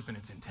worship and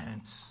it's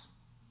intense.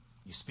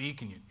 You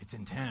speak and it's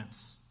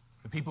intense.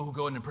 The people who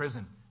go into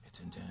prison,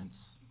 it's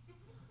intense.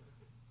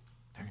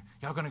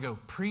 Y'all going to go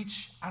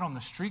preach out on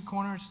the street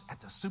corners at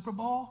the Super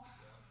Bowl?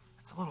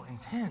 It's a little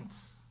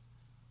intense.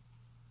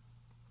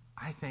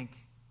 I think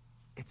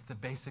it's the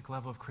basic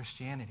level of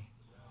Christianity.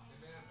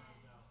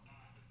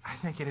 I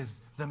think it is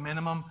the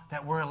minimum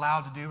that we're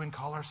allowed to do and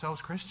call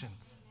ourselves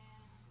Christians.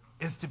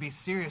 Is to be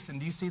serious. And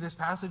do you see this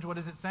passage? What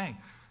is it saying?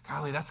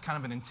 Golly, that's kind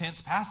of an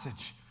intense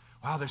passage.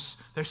 Wow,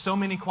 there's so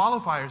many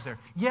qualifiers there.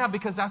 Yeah,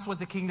 because that's what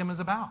the kingdom is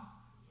about.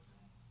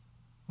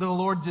 The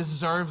Lord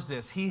deserves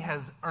this. He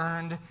has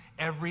earned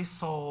every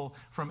soul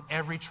from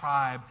every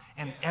tribe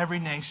and every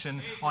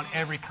nation on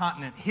every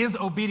continent. His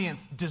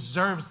obedience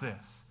deserves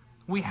this.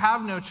 We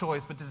have no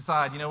choice but to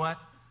decide, you know what?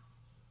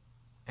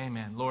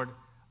 Amen. Lord,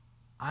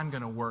 I'm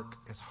going to work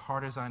as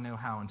hard as I know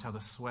how until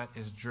the sweat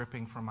is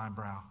dripping from my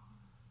brow,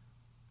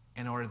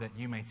 in order that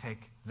you may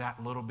take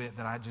that little bit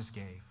that I just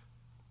gave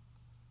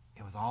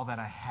It was all that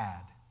I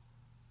had,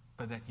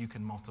 but that you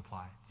can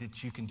multiply,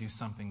 that you can do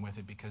something with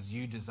it because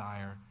you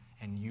desire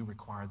and you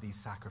require these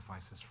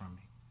sacrifices from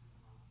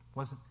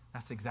me.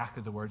 That's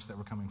exactly the words that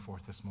were coming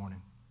forth this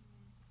morning.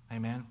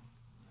 Amen.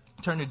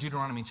 Turn to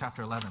Deuteronomy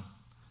chapter 11.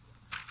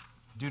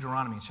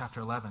 Deuteronomy chapter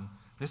 11.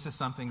 This is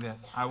something that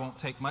I won't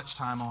take much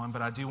time on,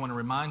 but I do want to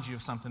remind you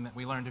of something that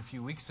we learned a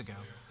few weeks ago.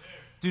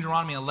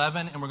 Deuteronomy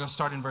 11, and we're going to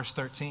start in verse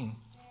 13.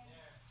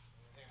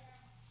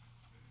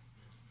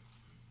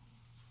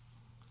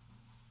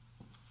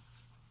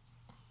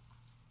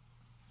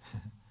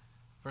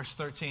 Verse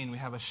 13, we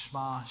have a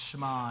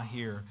Shema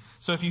here.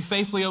 So if you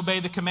faithfully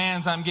obey the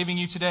commands I'm giving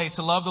you today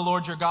to love the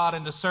Lord your God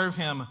and to serve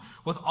him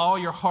with all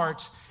your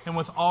heart and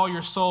with all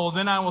your soul,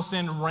 then I will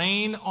send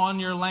rain on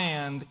your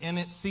land in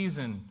its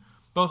season,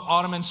 both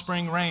autumn and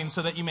spring rain,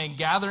 so that you may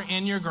gather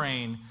in your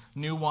grain,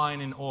 new wine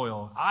and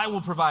oil. I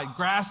will provide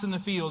grass in the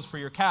fields for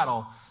your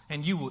cattle,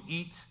 and you will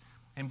eat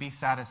and be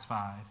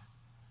satisfied.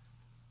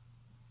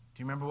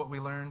 Do you remember what we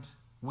learned?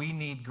 We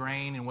need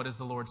grain, and what does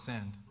the Lord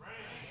send?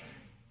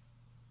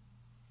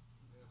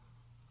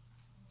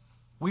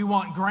 We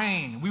want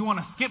grain. We want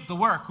to skip the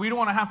work. We don't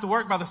want to have to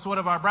work by the sweat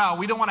of our brow.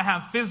 We don't want to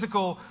have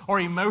physical or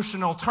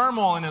emotional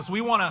turmoil in us.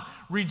 We want to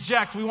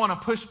reject. We want to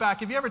push back.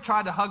 Have you ever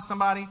tried to hug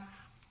somebody?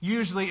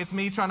 Usually it's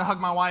me trying to hug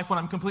my wife when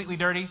I'm completely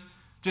dirty,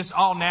 just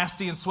all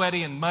nasty and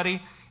sweaty and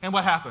muddy. And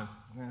what happens?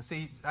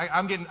 See,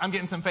 I'm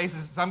getting some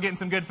faces. I'm getting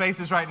some good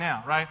faces right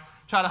now, right?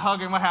 Try to hug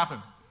her, and what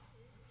happens?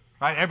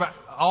 Right? Everybody,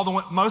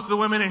 most of the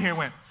women in here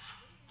went.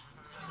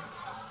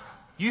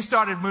 You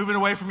started moving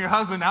away from your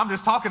husband. Now I'm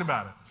just talking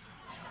about it.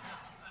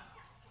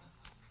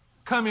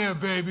 Come here,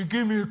 baby.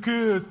 Give me a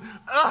kiss.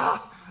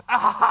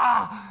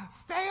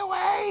 Stay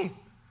away.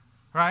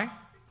 Right?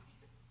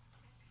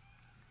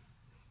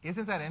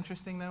 Isn't that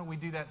interesting, though? We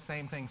do that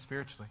same thing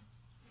spiritually.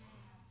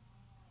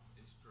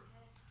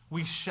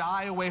 We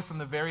shy away from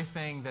the very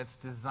thing that's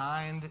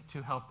designed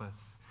to help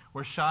us.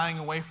 We're shying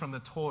away from the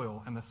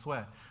toil and the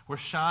sweat. We're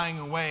shying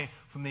away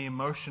from the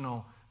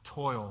emotional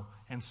toil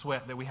and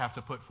sweat that we have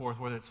to put forth,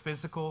 whether it's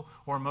physical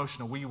or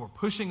emotional. We were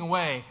pushing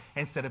away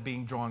instead of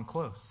being drawn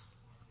close.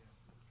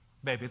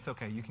 Baby, it's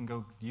okay. You can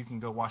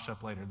go wash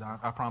up later.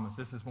 I promise.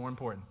 This is more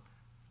important.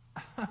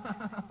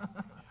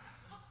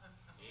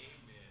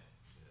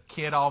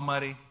 Kid all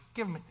muddy.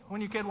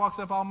 When your kid walks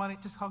up all muddy,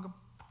 just hug him.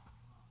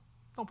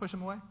 Don't push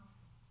him away.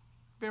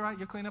 Be all right.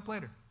 You'll clean up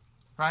later.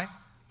 Right?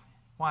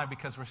 Why?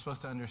 Because we're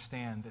supposed to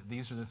understand that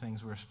these are the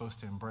things we're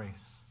supposed to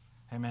embrace.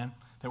 Amen?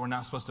 That we're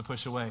not supposed to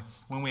push away.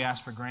 When we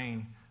ask for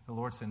grain, the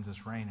Lord sends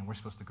us rain, and we're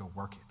supposed to go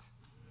work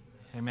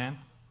it. Amen?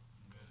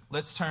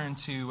 Let's turn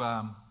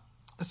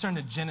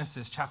to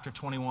Genesis chapter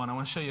 21. I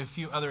want to show you a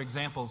few other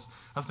examples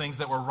of things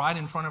that were right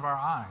in front of our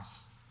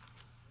eyes.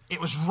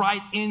 It was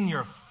right in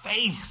your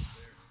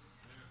face.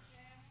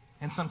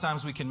 And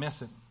sometimes we can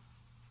miss it.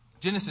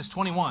 Genesis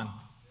 21.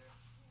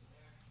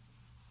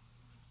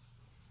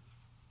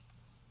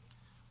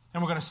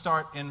 And we're going to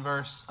start in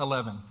verse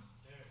 11.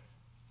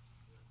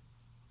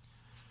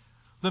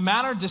 The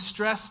matter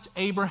distressed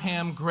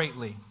Abraham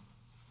greatly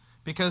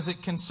because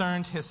it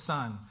concerned his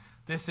son.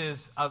 This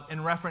is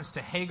in reference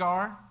to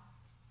Hagar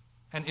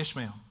and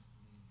Ishmael.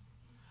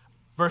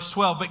 Verse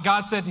 12, but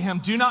God said to him,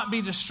 do not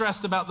be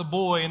distressed about the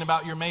boy and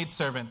about your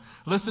maidservant.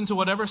 Listen to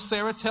whatever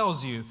Sarah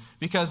tells you,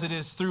 because it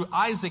is through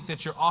Isaac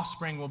that your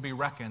offspring will be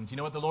reckoned. You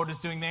know what the Lord is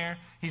doing there?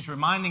 He's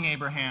reminding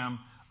Abraham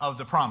of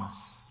the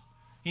promise.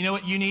 You know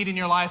what you need in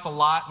your life a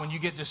lot when you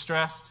get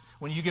distressed,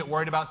 when you get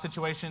worried about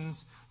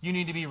situations? You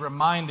need to be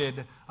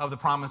reminded of the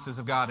promises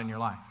of God in your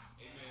life.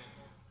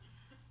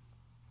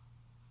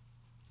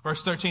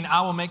 Verse 13,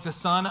 I will make the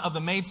son of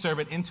the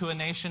maidservant into a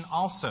nation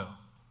also,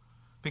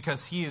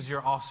 because he is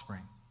your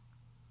offspring.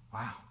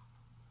 Wow.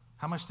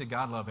 How much did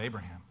God love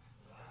Abraham?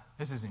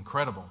 This is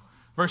incredible.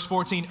 Verse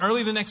 14,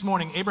 early the next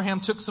morning, Abraham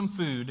took some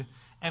food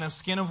and a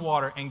skin of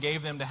water and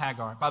gave them to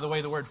Hagar. By the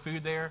way, the word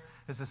food there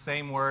is the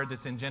same word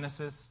that's in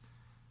Genesis.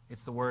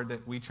 It's the word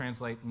that we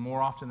translate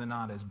more often than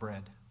not as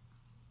bread.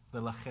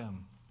 The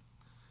lechem.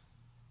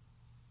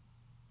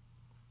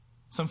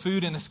 Some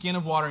food and a skin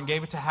of water and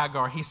gave it to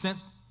Hagar. He sent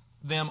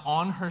them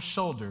on her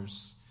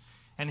shoulders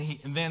and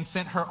then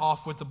sent her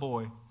off with the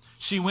boy.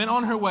 She went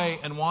on her way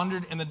and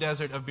wandered in the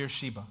desert of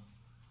Beersheba.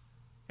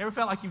 Ever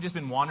felt like you've just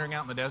been wandering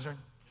out in the desert?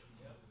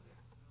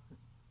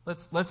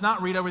 Let's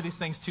not read over these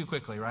things too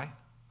quickly, right?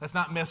 Let's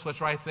not miss what's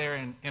right there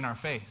in our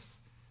face.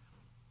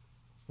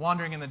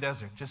 Wandering in the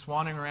desert, just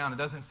wandering around. It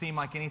doesn't seem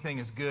like anything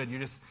is good. You're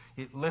just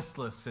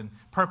listless and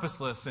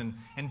purposeless and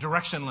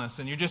directionless,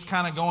 and you're just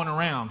kind of going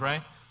around,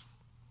 right?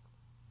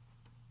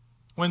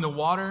 When the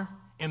water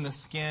in the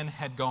skin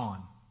had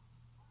gone,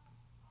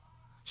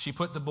 she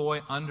put the boy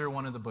under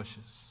one of the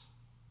bushes.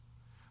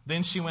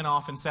 Then she went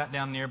off and sat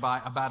down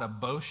nearby, about a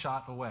bow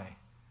shot away,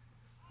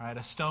 right,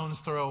 a stone's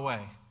throw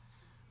away.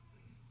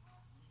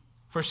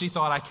 For she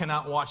thought, I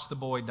cannot watch the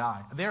boy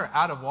die. They're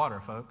out of water,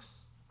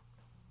 folks.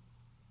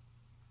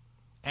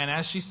 And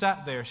as she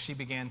sat there, she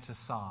began to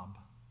sob.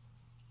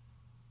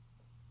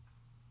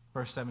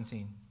 Verse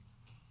 17.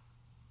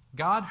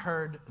 God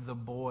heard the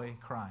boy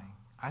crying.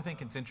 I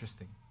think it's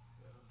interesting.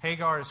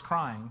 Hagar is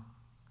crying,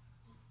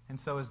 and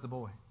so is the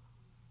boy.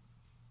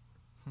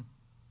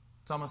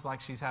 It's almost like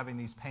she's having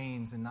these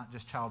pains in not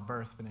just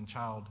childbirth, but in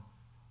child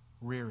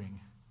rearing.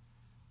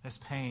 This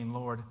pain,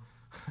 Lord,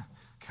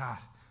 God,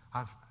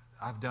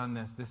 I've done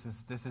this. This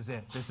is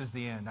it. This is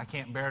the end. I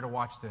can't bear to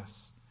watch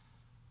this.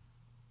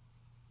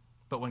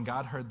 But when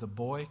God heard the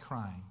boy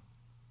crying,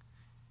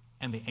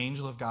 and the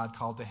angel of God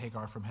called to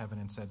Hagar from heaven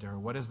and said to her,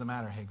 "What is the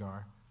matter,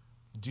 Hagar?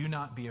 Do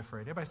not be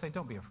afraid." Everybody say,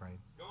 don't be afraid.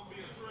 Don't be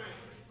afraid.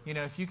 You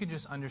know, if you could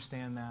just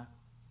understand that,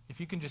 if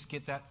you can just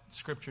get that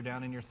scripture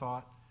down in your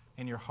thought,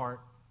 in your heart,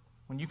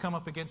 when you come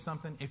up against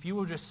something, if you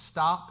will just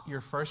stop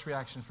your first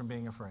reaction from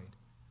being afraid.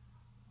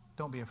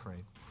 Don't be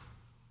afraid.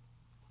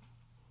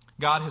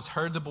 God has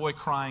heard the boy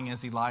crying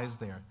as he lies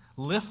there.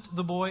 Lift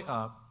the boy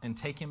up and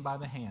take him by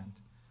the hand,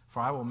 for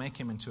I will make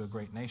him into a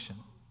great nation.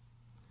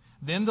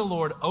 Then the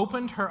Lord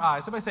opened her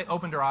eyes. Everybody say,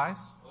 opened her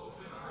eyes.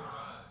 Open her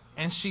eyes.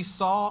 And she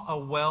saw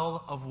a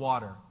well of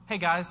water. Hey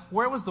guys,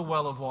 where was the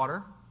well of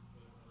water?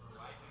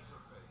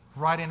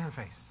 Right in her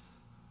face.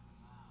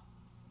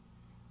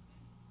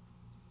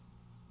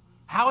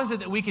 How is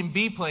it that we can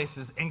be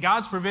places and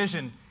God's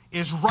provision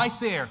is right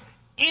there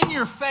in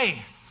your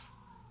face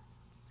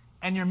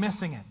and you're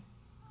missing it?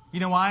 You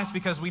know why? It's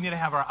because we need to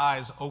have our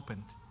eyes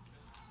opened.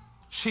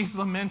 She's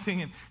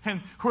lamenting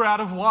and we're out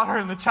of water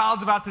and the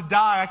child's about to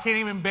die. I can't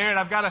even bear it.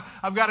 I've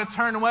got to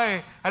turn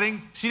away.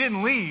 She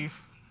didn't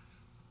leave.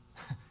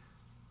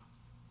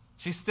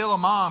 She's still a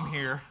mom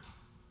here,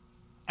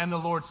 and the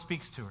Lord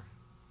speaks to her.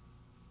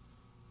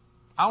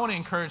 I want to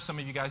encourage some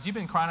of you guys. You've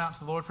been crying out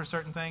to the Lord for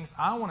certain things.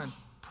 I want to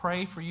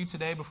pray for you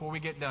today before we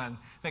get done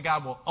that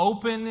God will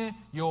open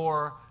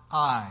your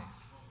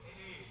eyes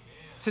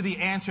to the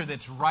answer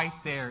that's right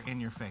there in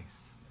your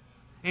face.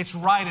 It's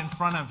right in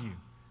front of you.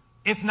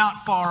 It's not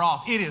far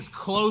off. It is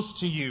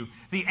close to you.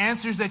 The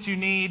answers that you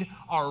need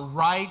are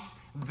right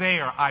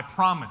there, I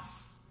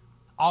promise.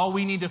 All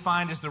we need to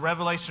find is the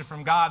revelation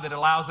from God that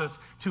allows us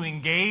to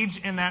engage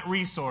in that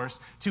resource,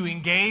 to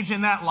engage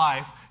in that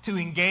life, to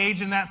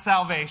engage in that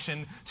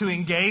salvation, to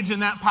engage in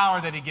that power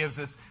that He gives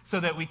us so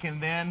that we can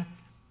then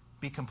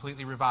be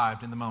completely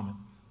revived in the moment.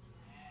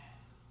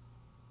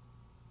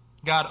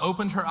 God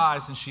opened her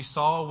eyes and she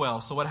saw a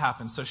well. So what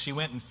happened? So she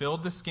went and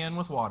filled the skin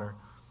with water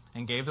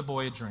and gave the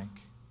boy a drink.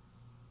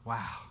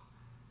 Wow.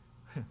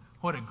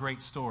 What a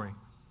great story.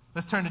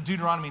 Let's turn to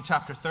Deuteronomy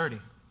chapter 30.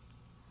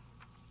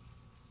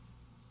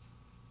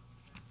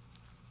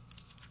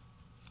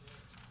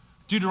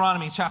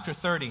 Deuteronomy chapter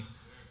 30.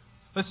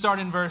 Let's start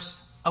in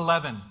verse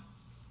 11.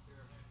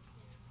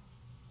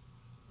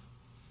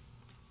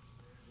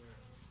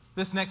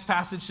 This next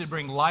passage should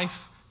bring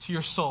life to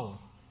your soul.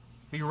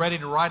 Be ready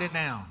to write it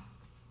down.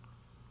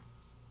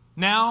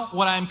 Now,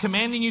 what I am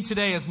commanding you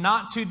today is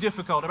not too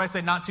difficult. Everybody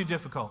say, not too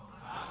difficult.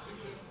 Not too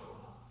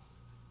difficult.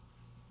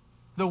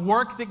 The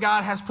work that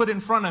God has put in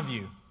front of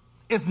you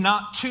is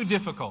not too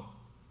difficult.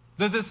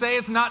 Does it say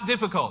it's not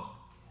difficult?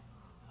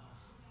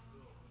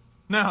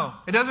 No,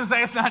 it doesn't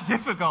say it's not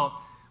difficult.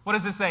 What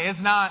does it say?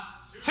 It's not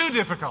too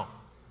difficult.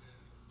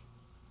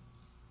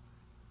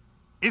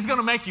 It's going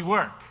to make you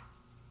work.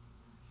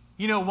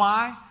 You know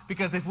why?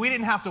 Because if we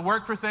didn't have to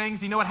work for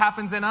things, you know what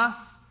happens in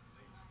us?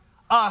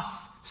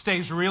 Us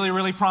stays really,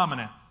 really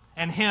prominent,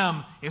 and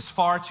Him is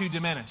far too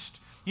diminished.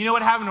 You know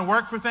what having to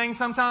work for things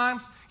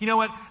sometimes? You know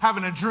what?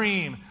 Having a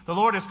dream. The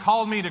Lord has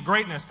called me to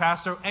greatness,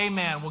 Pastor.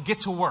 Amen. Well,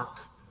 get to work.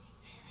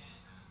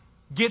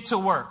 Get to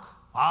work.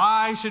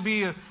 I should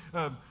be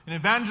an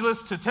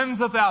evangelist to tens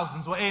of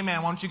thousands. Well,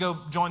 amen. Why don't you go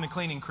join the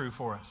cleaning crew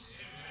for us?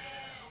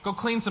 Go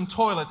clean some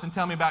toilets and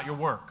tell me about your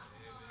work.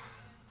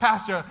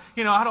 Pastor,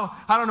 I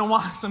don't know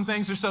why some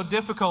things are so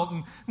difficult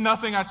and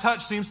nothing I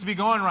touch seems to be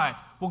going right.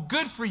 Well,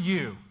 good for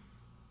you.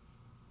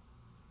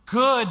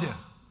 Good.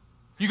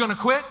 You going to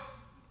quit?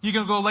 You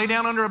going to go lay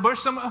down under a bush?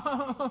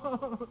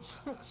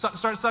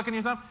 Start sucking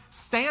your thumb?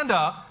 Stand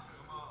up.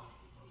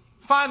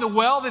 Find the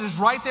well that is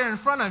right there in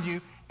front of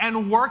you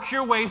and work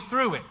your way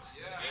through it.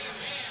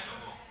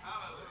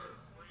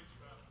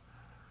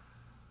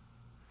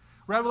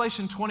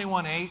 Revelation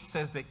 21:8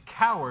 says that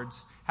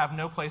cowards have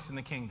no place in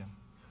the kingdom.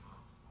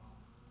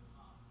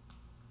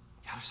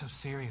 God, we're so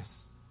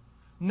serious.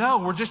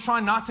 No, we're just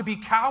trying not to be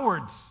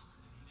cowards.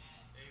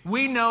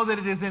 We know that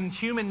it is in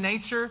human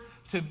nature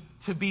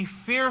to be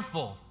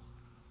fearful.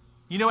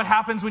 You know what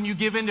happens when you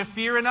give in to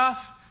fear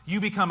enough?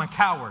 You become a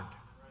coward.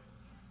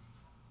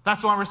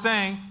 That's why we're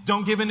saying,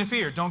 don't give in to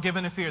fear. Don't give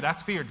in to fear.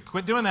 That's fear.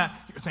 Quit doing that.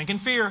 You're thinking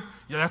fear.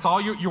 That's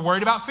all you're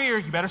worried about fear.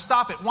 You better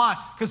stop it. Why?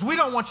 Because we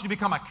don't want you to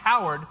become a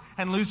coward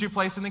and lose your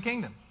place in the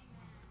kingdom.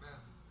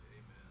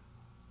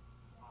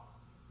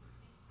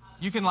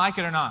 You can like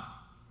it or not.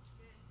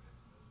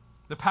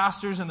 The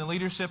pastors and the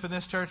leadership in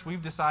this church,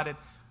 we've decided,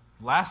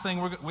 last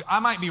thing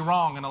I might be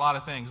wrong in a lot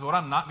of things, but what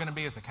I'm not going to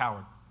be is a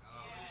coward.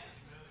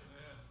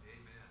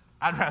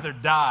 I'd rather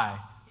die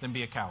than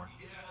be a coward.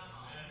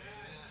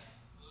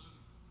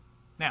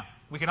 Now,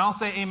 we can all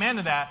say amen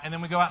to that, and then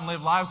we go out and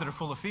live lives that are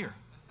full of fear.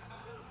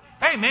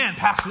 Amen,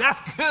 Pastor, that's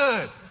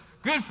good.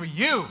 Good for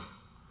you.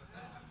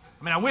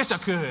 I mean, I wish I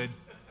could.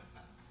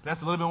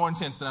 That's a little bit more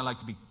intense than I like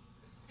to be.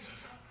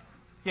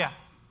 Yeah.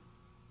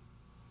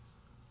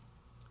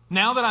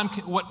 Now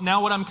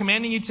what I'm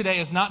commanding you today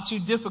is not too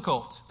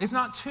difficult. It's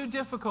not too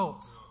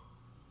difficult.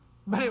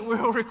 But it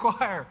will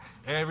require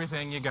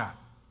everything you got.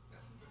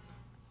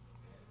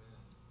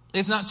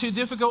 It's not too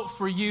difficult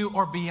for you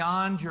or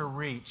beyond your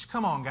reach.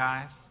 Come on,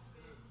 guys.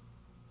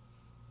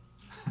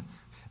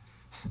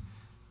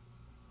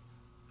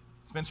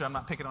 Spencer, I'm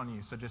not picking on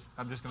you, so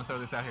I'm just going to throw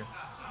this out here.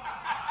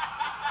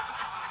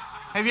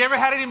 Have you ever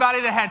had anybody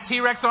that had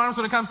T-Rex arms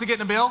when it comes to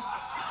getting a bill?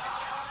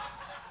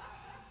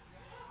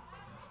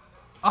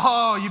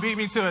 Oh, you beat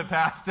me to it,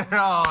 Pastor.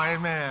 Oh,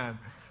 amen.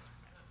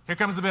 Here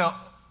comes the bill.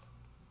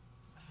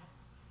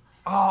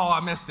 Oh,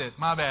 I missed it.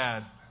 My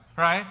bad.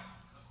 Right?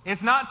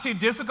 It's not too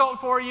difficult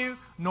for you,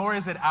 nor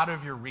is it out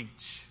of your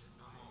reach.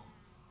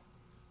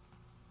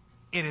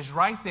 It is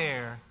right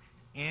there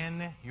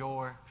in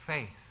your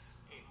face.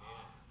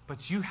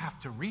 But you have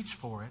to reach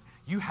for it.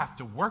 You have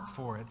to work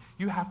for it.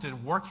 You have to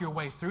work your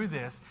way through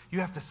this. You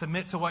have to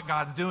submit to what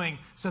God's doing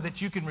so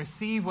that you can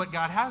receive what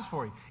God has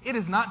for you. It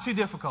is not too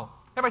difficult.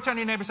 Everybody turn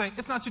to your neighbor and say,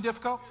 it's not too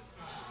difficult.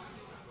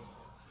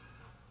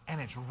 And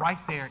it's right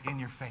there in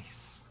your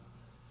face.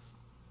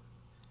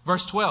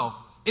 Verse 12,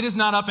 it is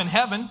not up in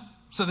heaven,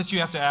 so that you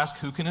have to ask,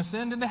 who can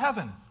ascend into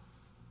heaven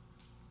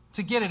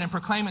to get it and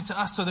proclaim it to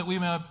us so that we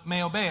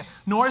may obey it?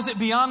 Nor is it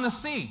beyond the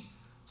sea,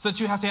 so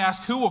that you have to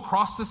ask, who will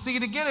cross the sea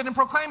to get it and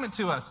proclaim it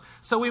to us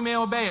so we may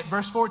obey it?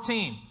 Verse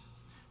 14,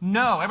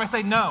 no. Everybody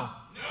say no.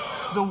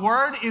 No. The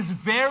word is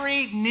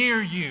very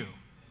near you.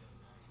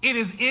 It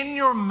is in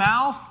your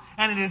mouth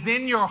and it is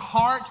in your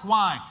heart.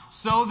 Why?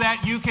 So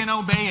that you can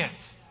obey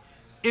it.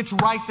 It's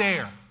right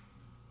there.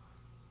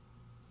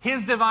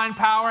 His divine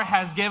power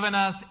has given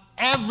us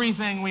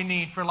everything we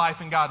need for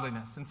life and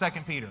godliness in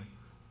 2 Peter.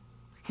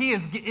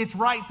 It's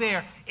right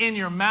there in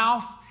your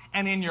mouth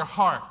and in your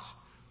heart.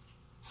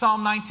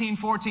 Psalm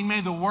 19:14, may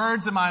the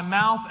words of my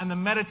mouth and the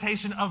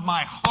meditation of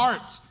my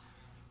heart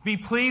be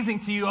pleasing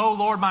to you, O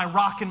Lord, my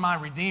rock and my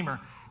redeemer.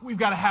 We've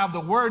got to have the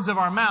words of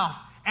our mouth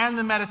and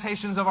the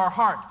meditations of our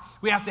heart.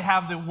 We have to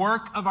have the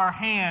work of our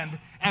hand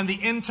and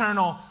the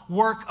internal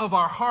work of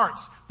our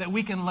hearts that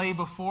we can lay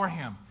before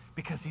Him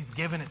because He's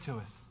given it to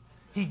us.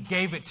 He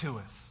gave it to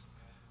us.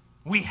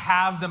 We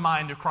have the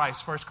mind of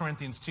Christ, 1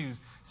 Corinthians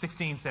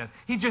 2:16 says.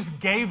 He just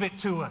gave it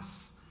to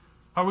us.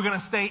 Are we going to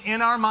stay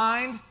in our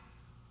mind,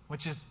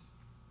 which is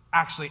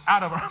actually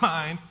out of our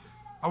mind?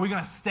 Are we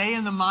going to stay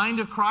in the mind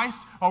of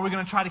Christ, or are we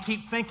going to try to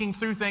keep thinking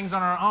through things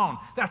on our own?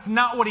 That's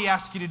not what He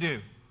asks you to do.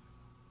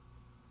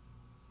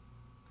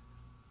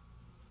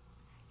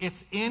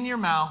 It's in your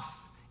mouth.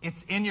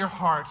 It's in your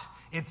heart.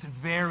 It's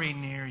very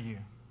near you.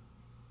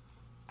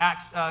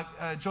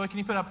 Joy, can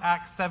you put up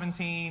Acts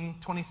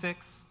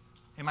 17:26?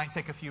 It might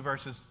take a few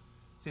verses.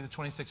 It's either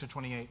 26 or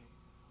 28.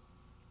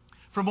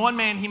 From one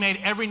man He made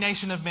every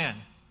nation of men,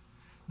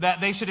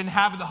 that they should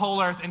inhabit the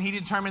whole earth, and He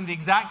determined the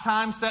exact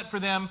time set for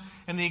them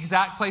and the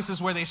exact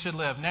places where they should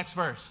live. Next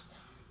verse.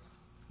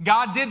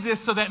 God did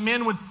this so that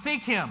men would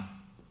seek Him.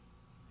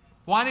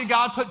 Why did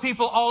God put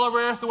people all over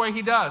earth the way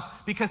He does?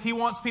 Because He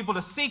wants people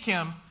to seek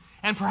Him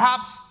and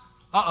perhaps,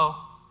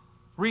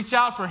 reach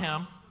out for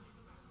Him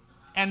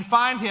and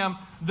find Him,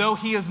 though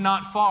He is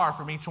not far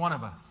from each one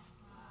of us.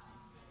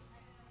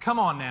 Come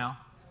on now.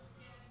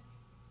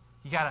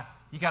 You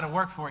gotta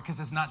work for it because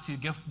it's not too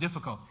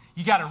difficult.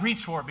 You got to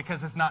reach for it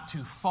because it's not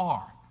too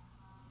far.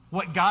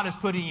 What God is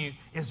putting you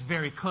is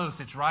very close.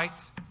 It's right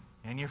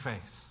in your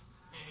face.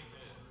 Amen.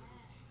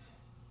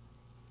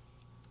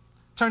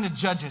 Turn to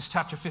Judges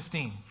chapter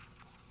 15.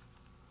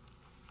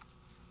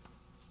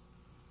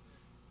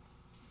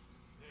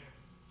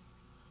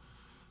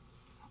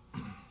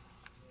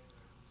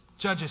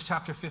 Judges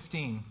chapter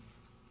 15.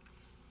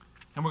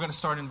 And we're going to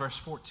start in verse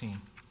 14.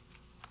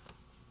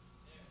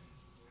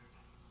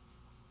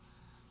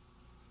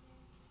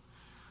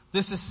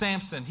 This is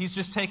Samson. He's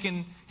just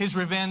taken his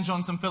revenge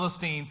on some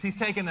Philistines. He's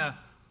taken a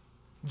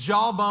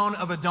jawbone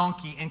of a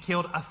donkey and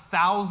killed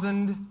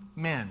 1,000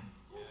 men.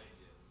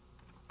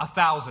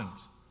 1,000. I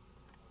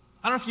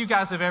don't know if you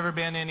guys have ever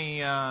been in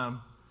any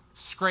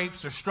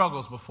scrapes or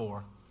struggles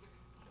before.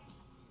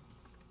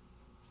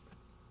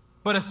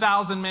 But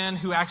 1,000 men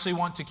who actually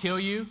want to kill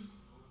you,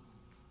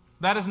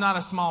 that is not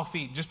a small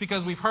feat. Just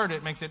because we've heard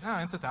it makes it,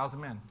 it's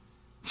 1,000 men.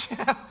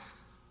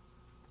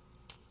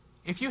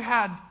 If you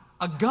had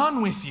a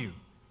gun with you,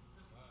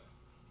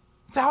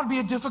 that would be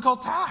a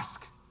difficult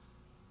task.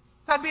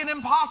 That'd be an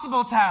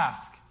impossible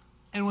task.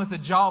 And with a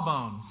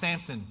jawbone,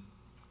 Samson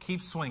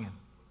keeps swinging.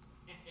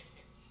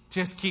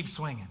 Just keep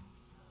swinging.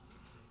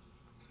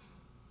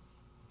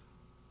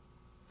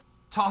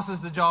 Tosses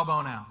the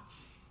jawbone out.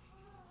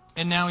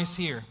 And now he's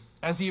here.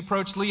 As he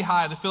approached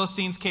Lehi, the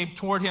Philistines came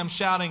toward him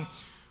shouting,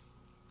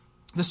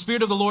 the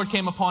Spirit of the Lord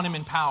came upon him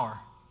in power.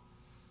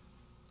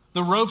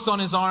 The ropes on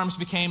his arms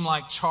became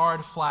like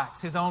charred flax.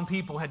 His own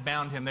people had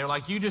bound him. They're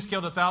like, you just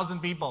killed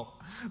 1,000 people.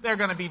 They're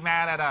going to be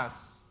mad at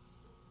us.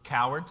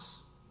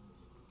 Cowards.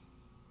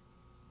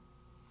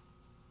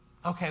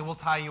 Okay, we'll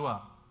tie you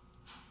up.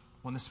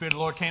 When the Spirit of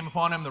the Lord came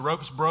upon him, the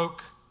ropes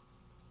broke.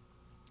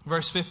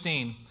 Verse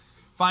 15,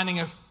 finding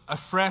a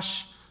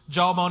fresh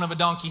jawbone of a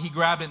donkey, he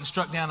grabbed it and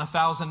struck down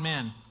 1,000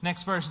 men.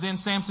 Next verse, then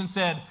Samson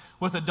said,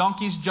 with a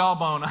donkey's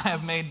jawbone, I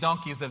have made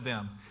donkeys of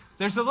them.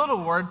 There's a little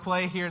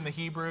wordplay here in the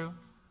Hebrew.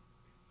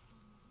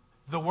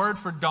 The word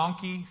for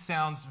donkey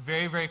sounds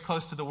very, very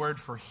close to the word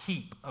for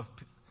heap.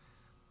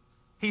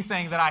 He's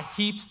saying that I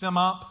heaped them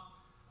up.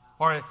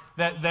 Or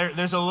that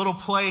there's a little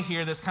play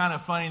here that's kind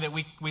of funny that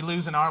we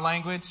lose in our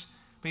language.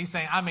 But he's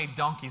saying, I made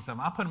donkeys of them.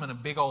 I put them in a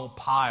big old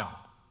pile.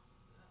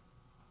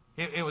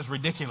 It was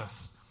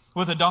ridiculous.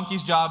 With a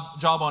donkey's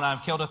jawbone, I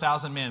have killed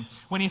 1,000 men.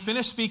 When he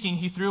finished speaking,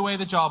 he threw away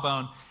the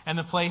jawbone, and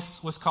the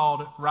place was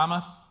called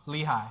Ramath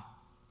Lehi,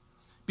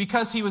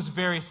 because he was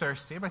very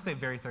thirsty. Everybody say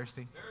very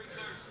thirsty. Very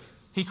thirsty.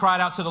 He cried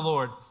out to the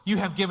Lord, you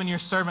have given your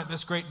servant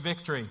this great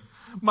victory.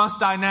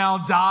 Must I now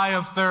die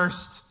of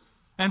thirst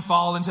and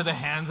fall into the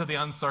hands of the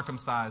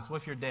uncircumcised? Well,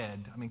 if you're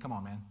dead, I mean, come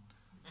on, man.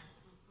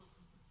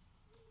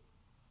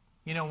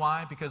 You know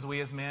why? Because we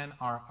as men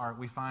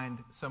we find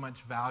so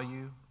much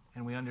value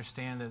and we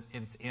understand that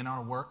it's in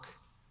our work.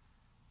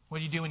 What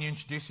do you do when you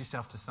introduce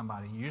yourself to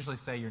somebody? You usually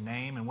say your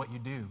name and what you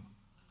do.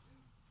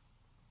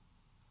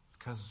 It's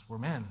because we're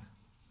men.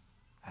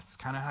 That's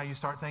kind of how you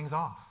start things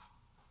off.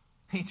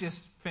 He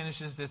just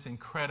finishes this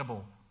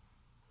incredible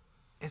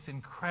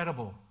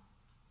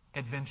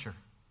adventure.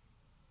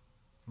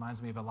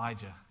 Reminds me of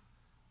Elijah.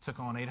 Took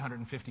on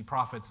 850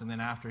 prophets, and then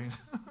after he's,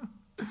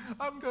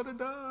 I'm going to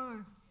die.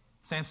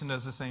 Samson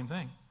does the same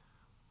thing.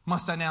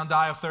 Must I now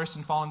die of thirst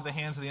and fall into the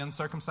hands of the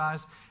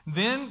uncircumcised?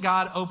 Then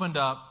God opened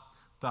up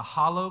the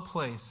hollow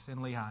place in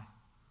Lehi,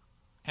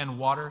 and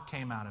water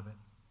came out of it.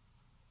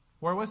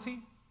 Where was he?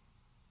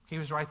 He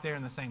was right there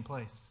in the same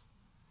place.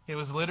 It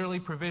was literally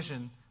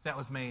provision that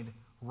was made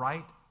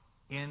right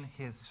in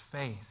his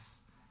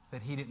face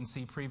that he didn't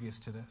see previous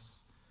to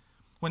this.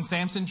 When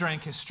Samson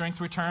drank, his strength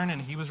returned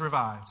and he was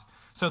revived.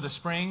 So the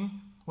spring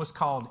was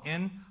called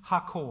En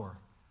Hakor,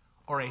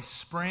 or a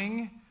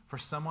spring for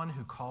someone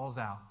who calls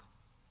out.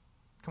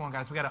 Come on,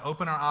 guys, we got to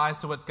open our eyes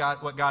to what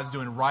God's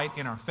doing right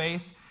in our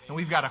face, and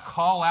we've got to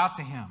call out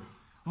to him.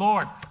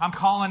 Lord, I'm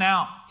calling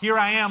out. Here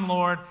I am,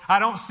 Lord. I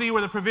don't see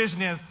where the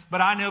provision is, but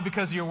I know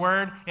because of your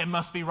word, it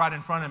must be right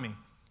in front of me.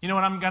 You know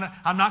what?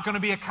 I'm not going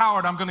to be a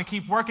coward. I'm going to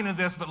keep working at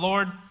this, but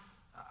Lord,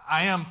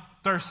 I am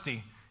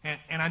thirsty,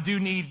 and I do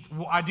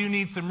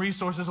need some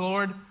resources,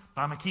 Lord,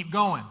 but I'm going to keep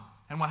going.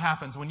 And what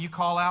happens? When you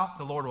call out,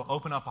 the Lord will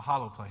open up a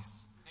hollow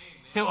place.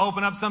 Amen. He'll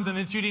open up something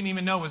that you didn't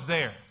even know was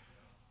there.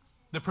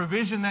 The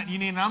provision that you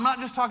need. And I'm not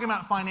just talking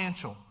about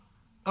financial.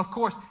 Of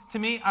course, to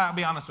me, I'll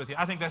be honest with you,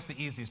 I think that's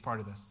the easiest part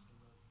of this.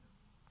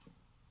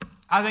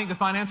 I think the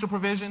financial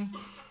provision,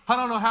 I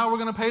don't know how we're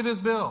going to pay this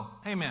bill.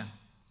 Amen.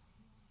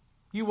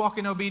 You walk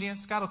in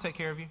obedience, God will take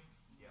care of you.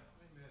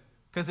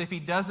 Because if he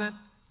doesn't,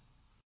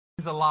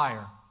 he's a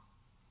liar.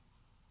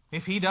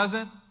 If he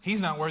doesn't, he's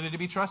not worthy to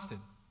be trusted.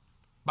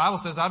 The Bible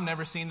says, I've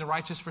never seen the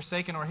righteous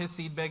forsaken or his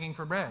seed begging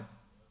for bread.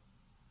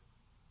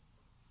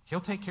 He'll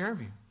take care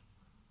of you.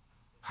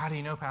 How do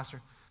you know,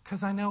 Pastor?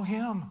 Because I know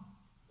him.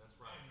 That's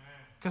right.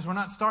 Because we're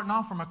not starting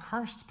off from a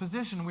cursed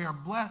position. We are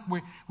blessed.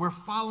 We're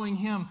following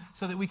him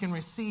so that we can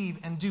receive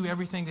and do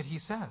everything that he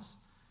says.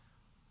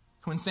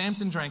 When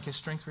Samson drank, his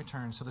strength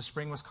returned. So the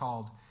spring was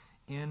called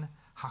En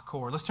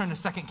Hakor. Let's turn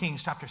to 2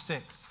 Kings chapter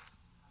 6.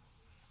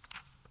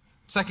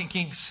 2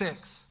 Kings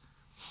 6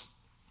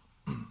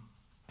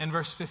 and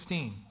verse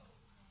 15.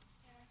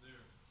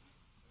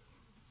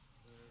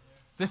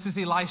 This is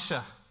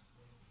Elisha.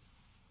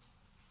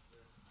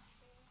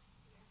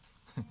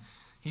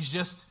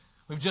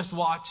 We've just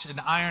watched an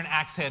iron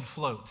axe head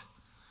float.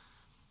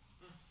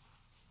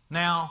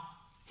 Now,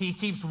 he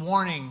keeps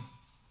warning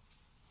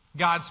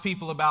God's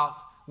people about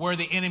where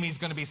the enemy is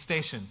going to be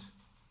stationed.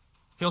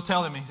 He'll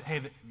tell them,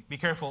 hey, be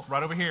careful,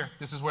 right over here.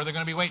 This is where they're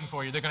going to be waiting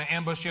for you. They're going to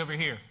ambush you over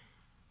here.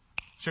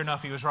 Sure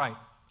enough, he was right.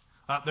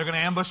 They're going to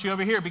ambush you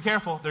over here. Be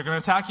careful. They're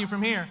going to attack you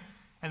from here.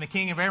 And the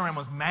king of Aram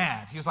was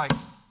mad. He was like,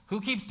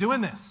 who keeps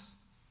doing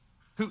this?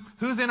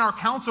 Who's in our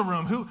council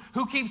room?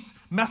 Who keeps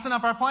messing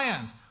up our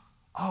plans?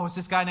 Oh, it's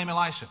this guy named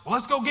Elisha. Well,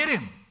 let's go get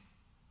him.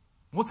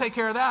 We'll take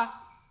care of that.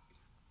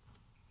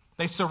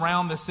 They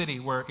surround the city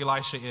where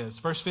Elisha is.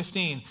 Verse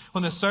 15,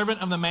 when the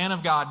servant of the man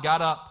of God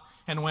got up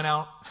and went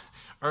out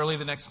early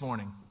the next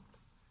morning,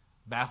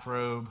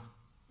 bathrobe,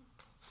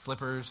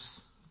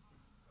 slippers,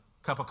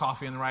 cup of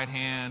coffee in the right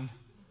hand,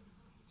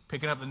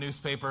 picking up the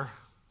newspaper,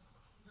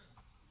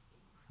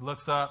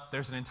 looks up,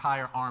 there's an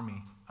entire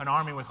army. An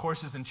army with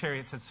horses and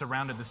chariots had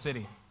surrounded the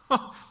city.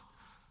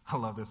 I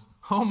love this.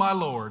 Oh, my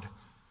Lord,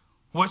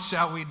 what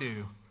shall we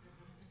do?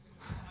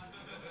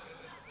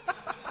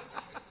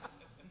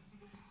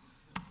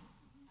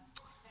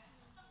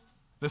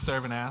 The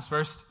servant asked.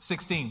 Verse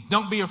 16.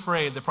 Don't be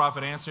afraid, the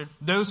prophet answered.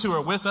 Those who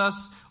are with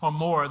us are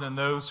more than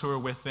those who are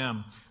with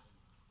them.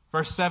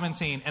 Verse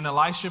 17. And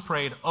Elisha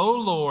prayed, O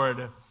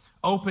Lord,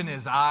 open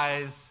his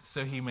eyes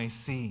so he may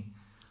see.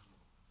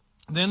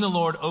 Then the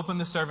Lord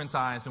opened the servant's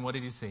eyes, and what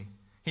did he see?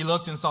 He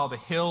looked and saw the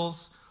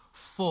hills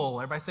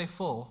full. Everybody say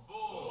full.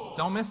 Full.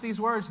 Don't miss these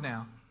words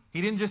now.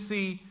 He didn't just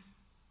see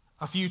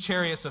a few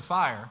chariots of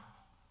fire.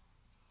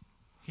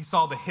 He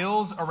saw the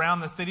hills around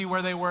the city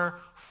where they were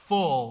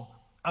full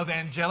of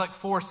angelic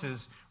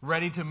forces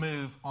ready to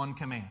move on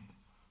command.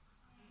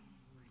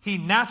 He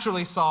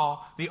naturally saw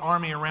the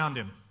army around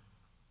him.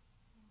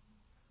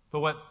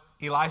 But what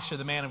Elisha,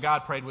 the man of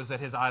God, prayed was that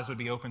his eyes would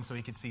be open so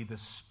he could see the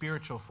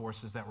spiritual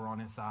forces that were on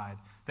his side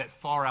that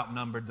far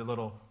outnumbered the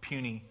little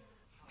puny.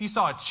 If you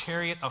saw a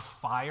chariot of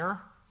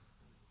fire,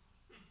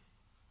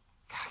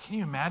 God, can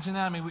you imagine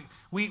that? I mean,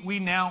 we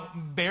now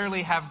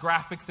barely have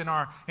graphics in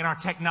our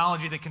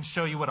technology that can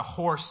show you what a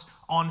horse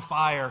on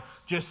fire,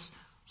 just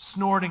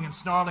snorting and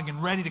snarling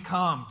and ready to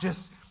come,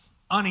 just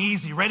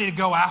uneasy, ready to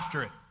go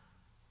after it.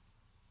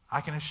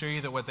 I can assure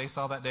you that what they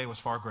saw that day was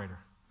far greater.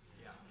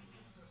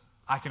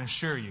 I can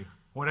assure you,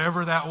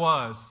 whatever that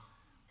was,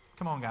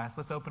 come on guys,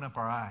 let's open up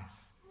our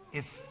eyes.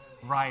 It's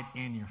right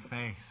in your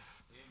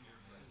face.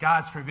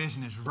 God's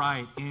provision is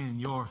right in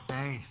your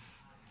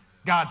face.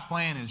 God's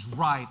plan is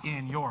right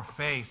in your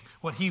face.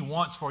 What He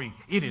wants for you,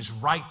 it is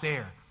right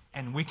there,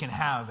 and we can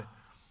have it.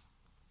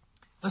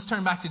 Let's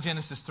turn back to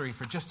Genesis 3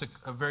 for just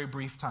a very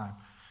brief time.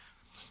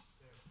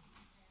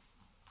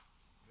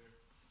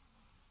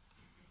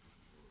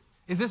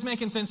 Is this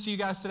making sense to you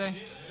guys today?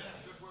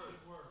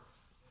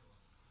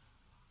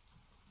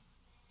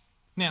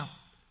 Now,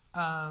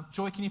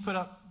 Joy, can you put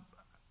up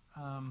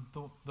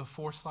the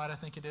fourth slide, I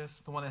think it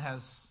is, the one that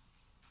has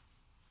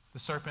the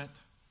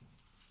serpent?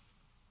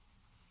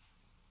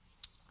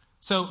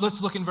 So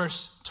let's look in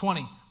verse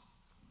 20.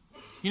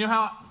 You know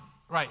how,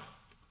 right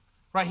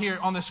here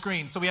on the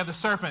screen. So we have the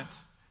serpent.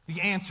 The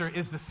answer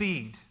is the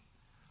seed.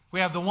 We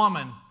have the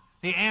woman.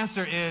 The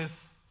answer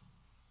is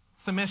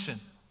submission.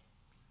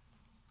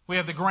 We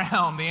have the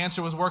ground. The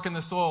answer was working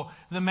the soil.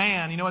 The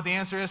man, you know what the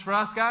answer is for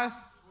us,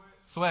 guys?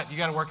 Sweat. You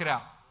got to work it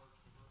out.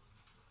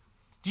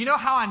 Do you know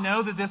how I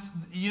know that this,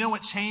 you know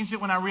what changed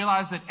it when I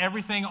realized that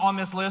everything on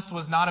this list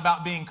was not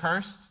about being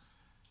cursed?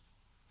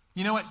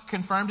 You know what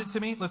confirmed it to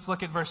me? Let's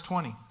look at verse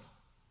 20.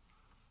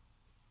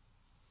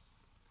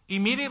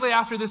 Immediately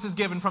after this is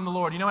given from the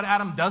Lord, you know what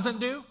Adam doesn't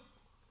do?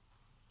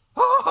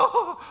 We're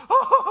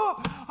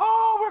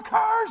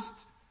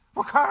cursed.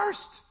 We're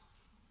cursed.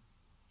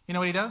 You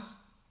know what he does?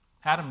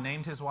 Adam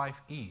named his wife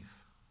Eve.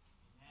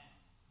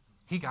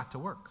 He got to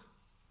work.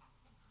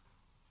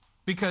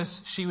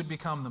 Because she would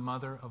become the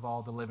mother of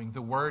all the living.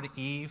 The word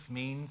Eve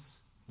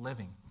means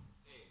living.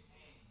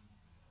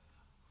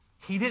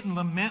 He didn't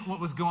lament what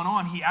was going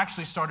on. He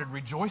actually started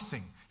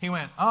rejoicing. He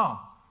went,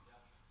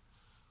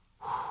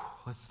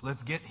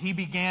 let's get. He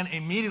began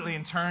immediately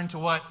and turned to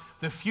what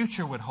the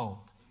future would hold.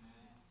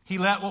 He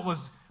let what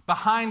was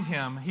behind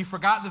him, he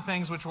forgot the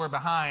things which were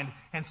behind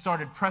and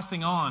started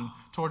pressing on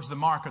towards the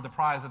mark of the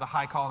prize of the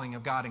high calling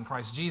of God in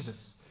Christ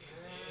Jesus.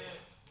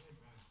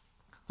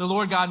 The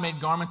Lord God made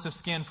garments of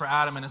skin for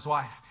Adam and his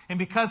wife. And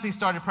because he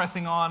started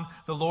pressing on,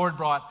 the Lord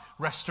brought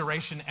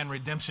restoration and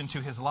redemption to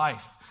his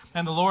life.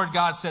 And the Lord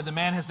God said, the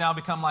man has now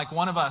become like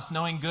one of us,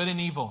 knowing good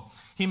and evil.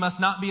 He must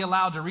not be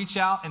allowed to reach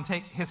out and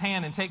take his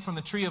hand and take from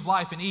the tree of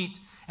life and eat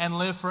and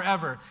live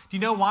forever. Do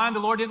you know why the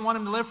Lord didn't want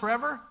him to live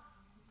forever?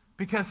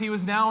 Because he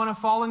was now in a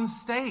fallen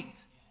state.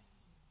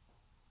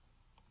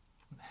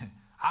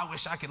 I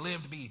wish I could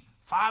live to be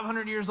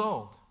 500 years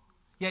old.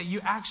 Yeah, you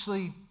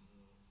actually...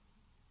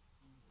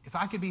 If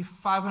I could be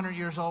 500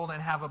 years old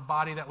and have a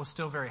body that was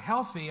still very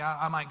healthy,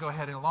 I might go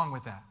ahead and along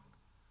with that.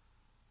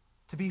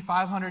 To be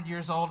 500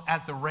 years old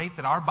at the rate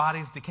that our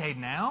bodies decayed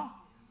now?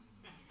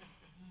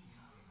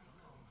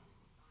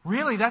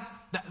 Really,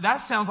 that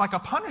sounds like a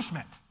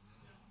punishment.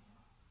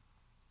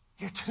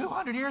 You're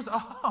 200 years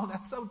old. Oh,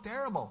 that's so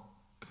terrible.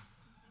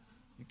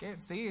 You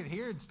can't see and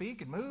hear and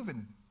speak and move,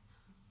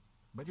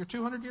 but you're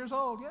 200 years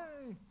old.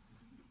 Yay.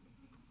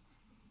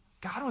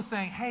 God was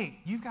saying, hey,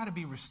 you've got to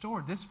be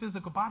restored. This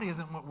physical body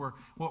isn't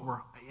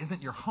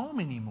isn't your home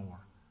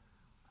anymore.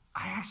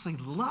 I actually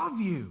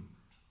love you.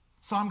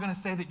 So I'm going to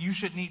say that you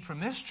shouldn't eat from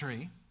this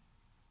tree.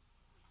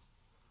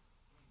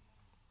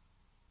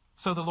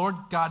 So the Lord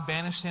God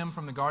banished him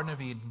from the Garden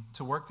of Eden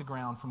to work the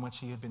ground from which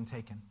he had been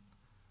taken.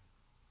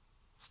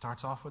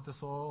 Starts off with the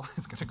soil.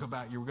 It's going to go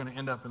back. You're going to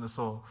end up in the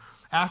soil.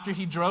 After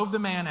he drove the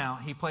man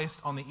out, he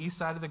placed on the east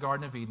side of the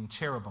Garden of Eden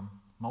cherubim,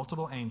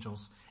 multiple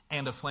angels,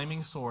 and a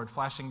flaming sword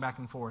flashing back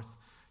and forth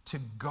to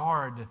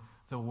guard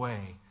the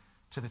way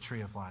to the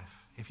tree of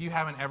life. If you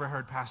haven't ever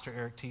heard Pastor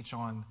Eric teach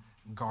on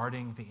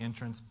guarding the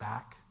entrance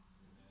back,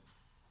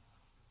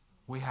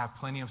 we have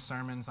plenty of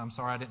sermons. I'm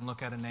sorry I didn't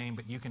look at a name,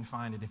 but you can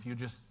find it. If you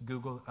just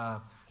Google,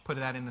 put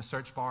that in the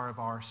search bar of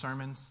our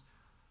sermons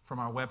from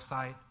our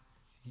website,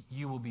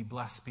 you will be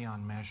blessed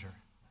beyond measure.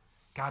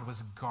 God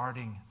was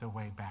guarding the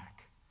way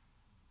back.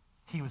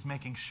 He was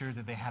making sure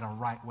that they had a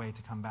right way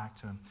to come back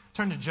to him.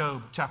 Turn to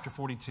Job chapter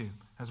 42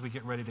 as we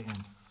get ready to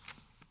end.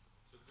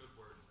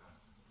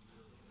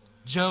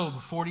 Job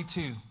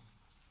 42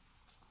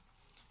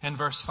 and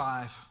verse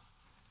 5.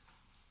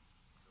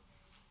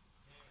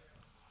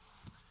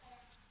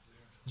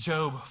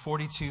 Job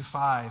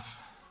 42:5.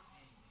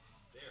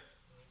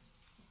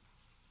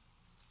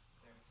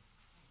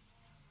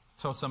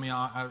 Told some of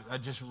y'all, I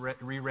just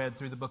reread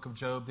through the book of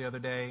Job the other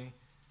day,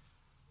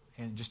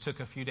 and just took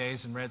a few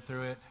days and read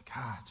through it.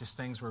 God, just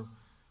things were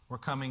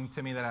coming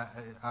to me that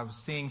I was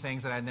seeing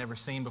things that I'd never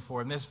seen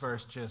before. And this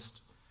verse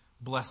just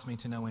blessed me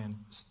to no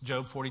end.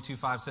 Job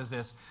 42:5 says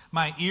this,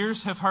 "My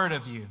ears have heard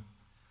of you,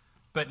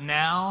 but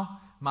now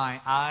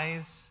my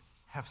eyes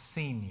have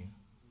seen you."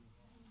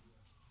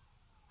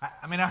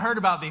 I heard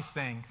about these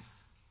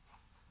things,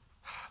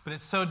 but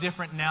it's so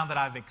different now that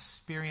I've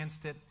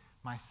experienced it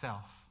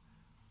myself.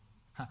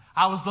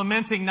 I was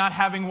lamenting not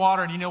having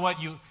water, and you know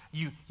what? You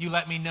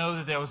let me know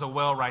that there was a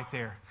well right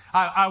there.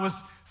 I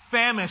was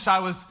famished. I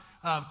was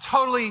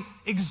totally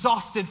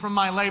exhausted from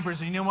my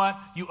labors, and you know what?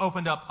 You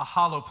opened up a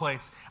hollow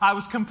place. I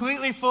was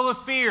completely full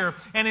of fear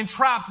and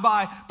entrapped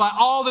by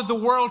all that the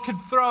world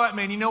could throw at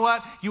me, and you know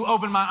what? You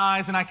opened my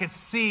eyes, and I could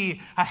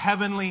see a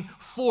heavenly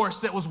force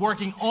that was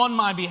working on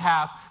my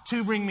behalf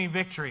to bring me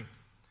victory.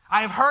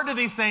 I have heard of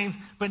these things,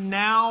 but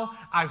now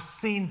I've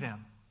seen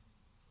them.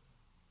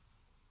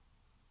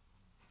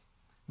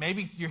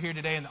 Maybe you're here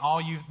today and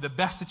the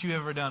best that you've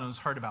ever done was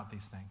heard about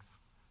these things.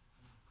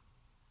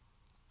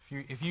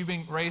 If you've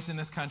been raised in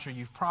this country,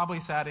 you've probably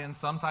sat in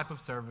some type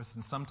of service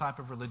in some type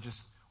of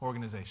religious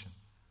organization.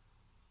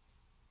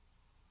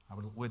 I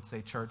would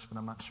say church, but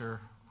I'm not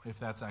sure if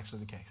that's actually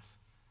the case.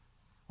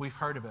 We've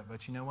heard of it,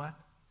 but you know what?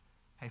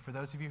 Hey, for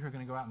those of you who are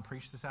going to go out and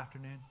preach this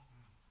afternoon,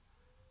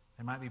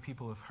 there might be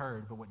people who have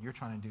heard, but what you're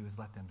trying to do is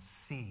let them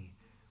see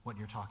what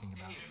you're talking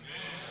about. Amen.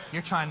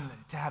 You're trying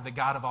to have the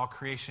God of all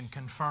creation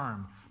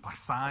confirm by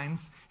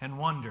signs and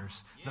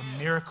wonders the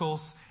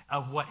miracles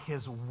of what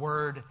His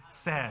Word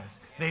says.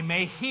 They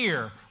may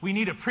hear. We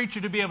need a preacher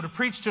to be able to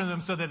preach to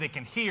them so that they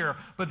can hear.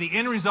 But the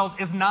end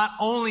result is not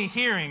only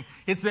hearing,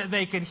 it's that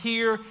they can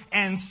hear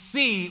and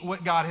see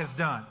what God has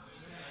done.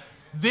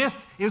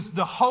 This is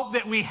the hope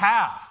that we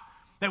have,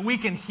 that we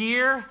can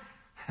hear.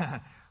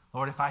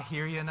 Lord, if I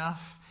hear you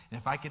enough, and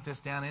if I get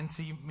this down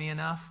into me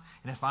enough,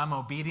 and if I'm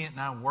obedient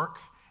and I work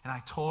and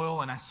I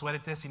toil and I sweat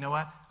at this, you know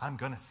what? I'm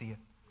going to see it.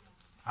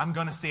 I'm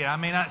going to see it. I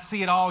may not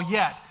see it all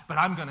yet, but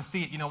I'm going to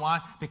see it. You know why?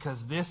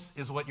 Because this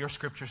is what your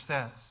scripture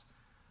says.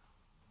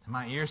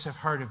 My ears have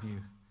heard of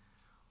you,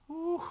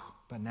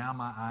 but now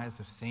my eyes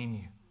have seen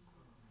you.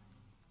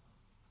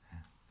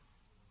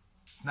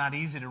 It's not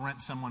easy to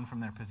wrench someone from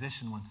their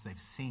position once they've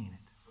seen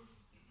it.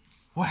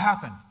 What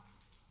happened?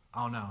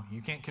 Oh no,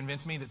 you can't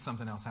convince me that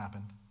something else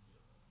happened.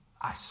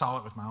 I saw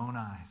it with my own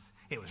eyes.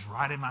 It was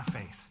right in my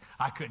face.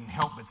 I couldn't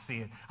help but see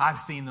it. I've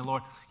seen the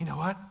Lord. You know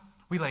what?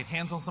 We laid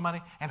hands on somebody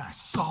and I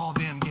saw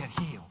them get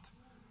healed.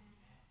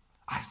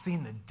 I've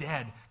seen the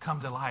dead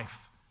come to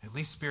life, at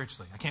least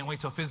spiritually. I can't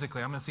wait till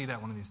physically. I'm going to see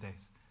that one of these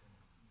days.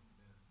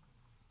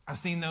 I've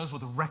seen those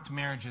with wrecked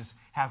marriages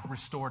have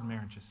restored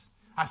marriages.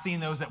 I've seen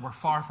those that were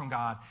far from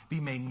God be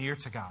made near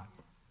to God.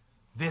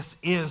 This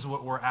is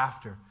what we're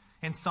after.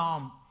 In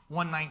Psalm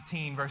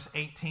 119, verse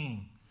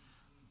 18,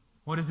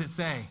 what does it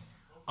say?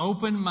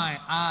 Open my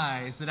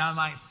eyes that I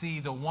might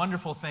see the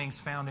wonderful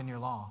things found in your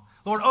law.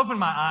 Lord, open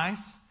my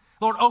eyes.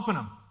 Lord, open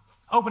them.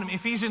 Open them.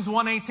 Ephesians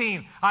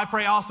 1:18, I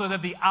pray also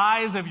that the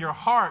eyes of your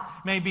heart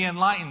may be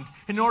enlightened,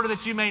 in order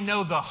that you may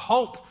know the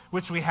hope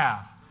which we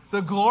have,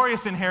 the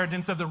glorious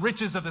inheritance of the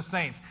riches of the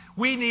saints.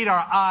 We need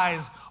our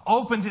eyes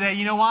open today.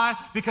 You know why?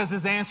 Because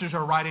His answers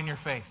are right in your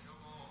face.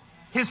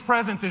 His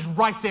presence is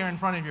right there in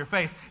front of your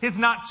face. It's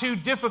not too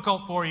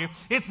difficult for you.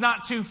 It's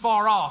not too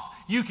far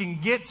off. You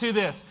can get to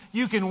this.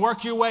 You can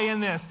work your way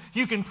in this.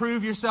 You can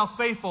prove yourself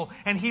faithful,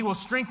 and He will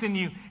strengthen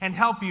you and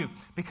help you,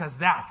 because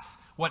that's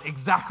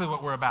exactly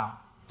what we're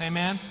about.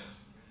 Amen?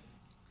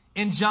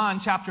 In John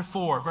chapter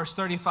 4, verse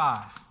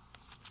 35.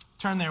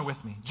 Turn there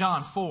with me.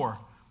 John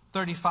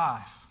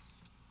 4:35.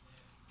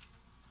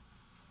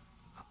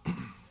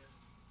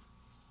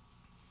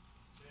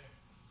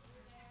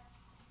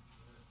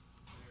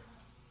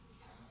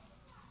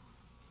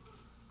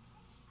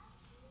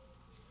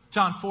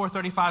 John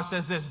 4:35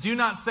 says this, do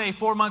not say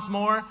 4 months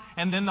more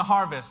and then the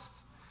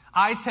harvest.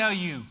 I tell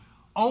you,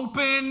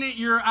 open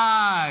your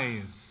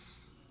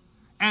eyes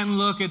and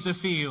look at the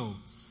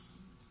fields.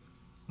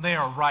 They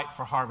are ripe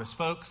for harvest.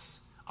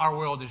 Folks, our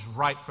world is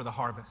ripe for the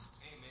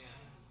harvest.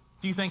 Amen.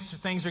 Do you think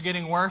things are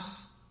getting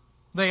worse?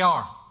 They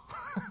are.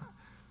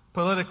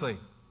 Politically,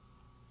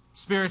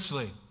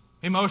 spiritually,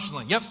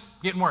 emotionally. Yep,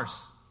 getting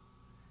worse.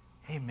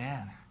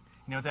 Amen.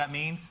 You know what that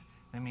means?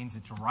 That means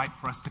it's ripe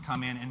for us to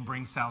come in and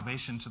bring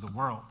salvation to the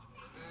world.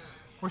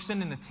 We're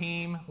sending a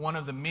team, one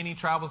of the many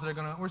travels that are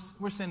going to,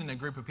 we're sending a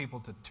group of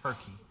people to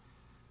Turkey.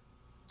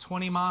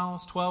 20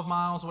 miles, 12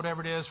 miles, whatever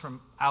it is,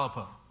 from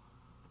Aleppo.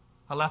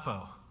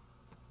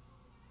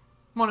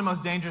 One of the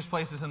most dangerous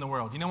places in the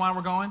world. You know why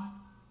we're going?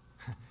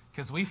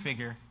 Because we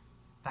figure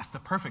that's the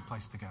perfect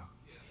place to go.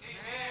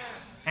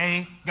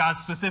 A, God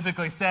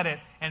specifically said it,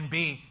 and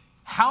B,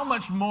 how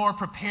much more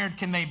prepared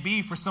can they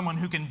be for someone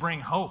who can bring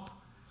hope?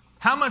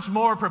 How much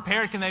more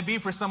prepared can they be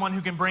for someone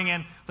who can bring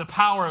in the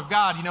power of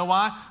God? You know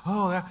why?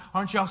 Oh,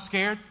 aren't y'all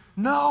scared?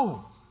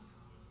 No.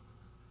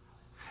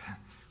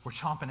 We're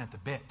chomping at the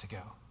bit to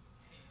go.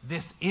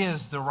 This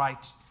is the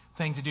right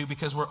thing to do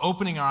because we're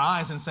opening our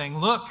eyes and saying,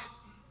 look,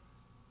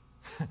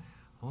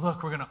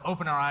 look, we're going to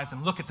open our eyes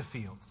and look at the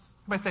fields.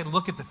 Everybody say,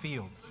 look at the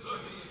fields. Look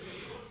at the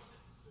fields.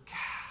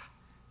 God.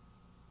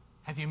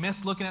 Have you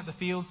missed looking at the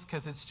fields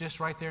because it's just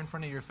right there in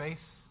front of your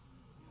face?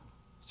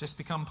 It's just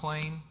become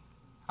plain.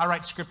 I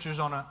write scriptures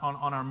on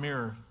our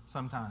mirror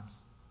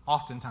sometimes,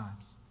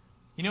 oftentimes.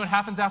 You know what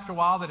happens after a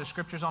while that a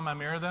scripture's on my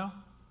mirror, though?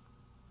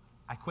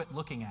 I quit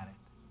looking at it.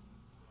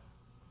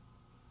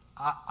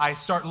 I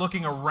start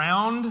looking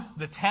around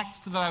the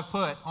text that I've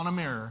put on a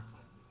mirror.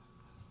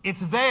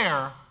 It's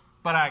there,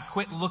 but I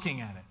quit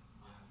looking at it.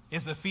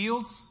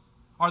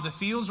 Are the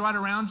fields right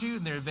around you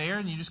and they're there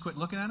and you just quit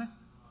looking at it?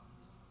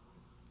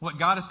 What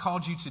God has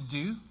called you to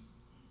do?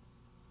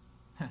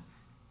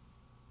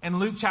 In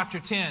Luke chapter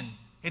 10,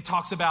 it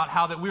talks about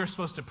how that we are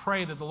supposed to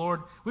pray that the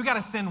Lord, we've got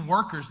to send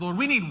workers. Lord,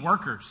 we need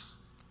workers.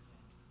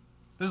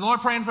 There's the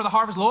Lord praying for the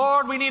harvest.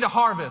 Lord, we need a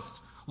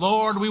harvest.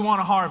 Lord, we want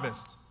a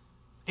harvest.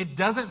 It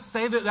doesn't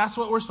say that that's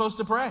what we're supposed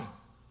to pray.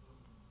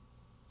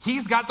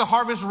 He's got the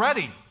harvest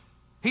ready.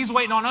 He's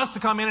waiting on us to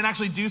come in and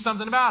actually do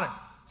something about it.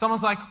 It's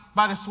almost like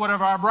by the sweat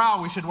of our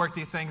brow, we should work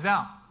these things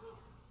out.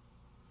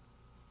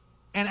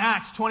 In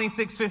Acts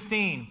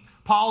 26:15,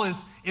 Paul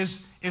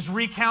is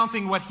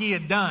recounting what he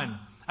had done,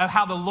 of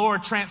how the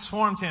Lord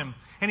transformed him.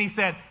 And he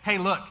said, hey,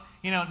 look,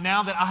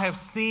 now that I have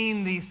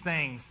seen these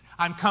things,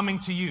 I'm coming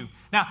to you.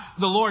 Now,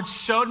 the Lord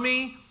showed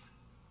me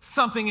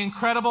something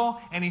incredible,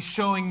 and he's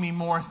showing me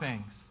more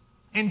things.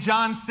 In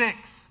John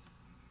 6,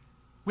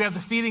 we have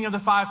the feeding of the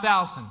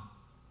 5,000.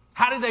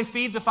 How did they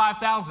feed the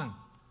 5,000?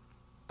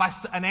 By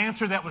an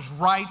answer that was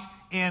right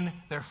in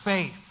their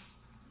face.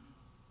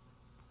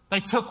 They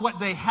took what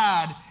they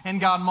had, and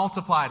God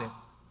multiplied it.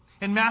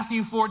 In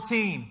Matthew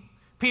 14,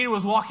 Peter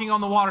was walking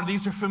on the water.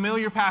 These are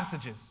familiar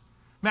passages.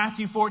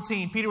 Matthew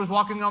 14, Peter was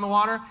walking on the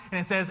water, and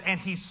it says, and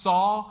he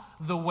saw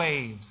the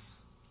waves.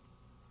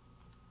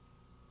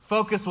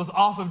 Focus was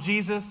off of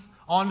Jesus,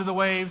 onto the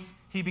waves.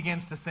 He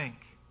begins to sink.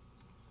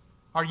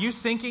 Are you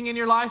sinking in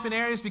your life in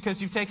areas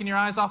because you've taken your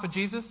eyes off of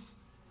Jesus?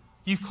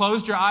 You've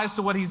closed your eyes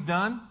to what he's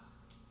done?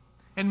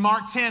 In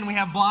Mark 10, we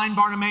have blind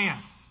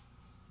Bartimaeus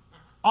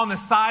on the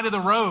side of the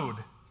road.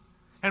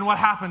 And what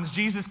happens?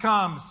 Jesus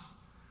comes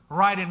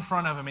right in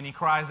front of him, and he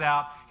cries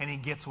out, and he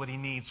gets what he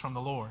needs from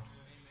the Lord.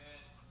 Amen.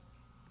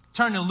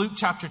 Turn to Luke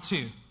chapter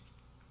 2.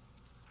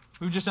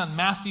 We've just done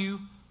Matthew,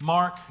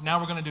 Mark. Now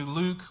we're going to do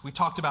Luke. We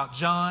talked about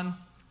John.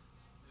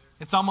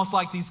 It's almost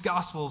like these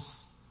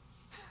Gospels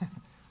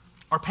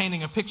are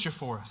painting a picture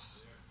for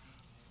us.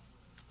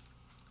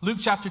 Luke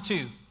chapter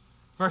 2,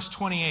 verse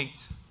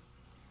 28.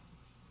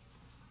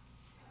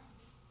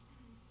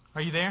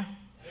 Are you there?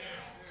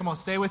 Come on,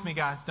 stay with me,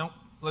 guys.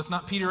 Let's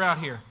not peter out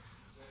here.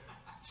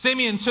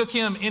 Simeon took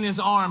him in his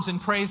arms and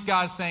praised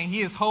God, saying,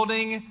 he is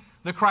holding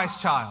the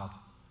Christ child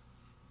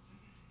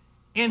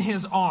in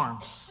his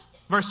arms.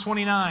 Verse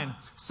 29,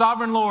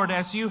 Sovereign Lord,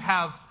 as you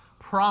have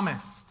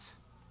promised.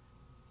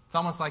 It's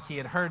almost like he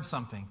had heard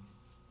something.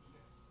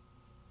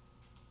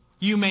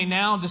 You may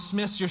now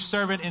dismiss your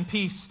servant in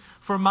peace,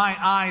 for my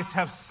eyes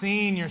have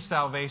seen your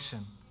salvation.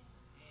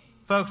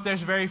 Folks,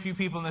 there's very few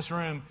people in this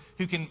room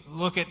who can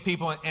look at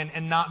people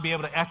and not be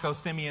able to echo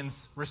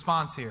Simeon's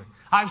response here.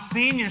 I've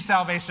seen your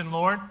salvation,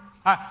 Lord.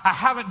 I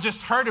haven't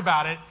just heard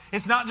about it.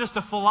 It's not just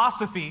a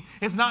philosophy.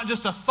 It's not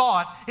just a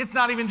thought. It's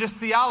not even just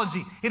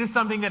theology. It is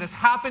something that has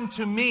happened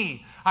to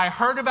me. I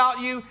heard about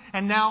you,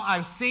 and now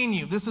I've seen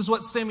you. This is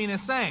what Simeon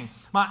is saying.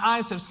 My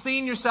eyes have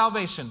seen your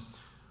salvation,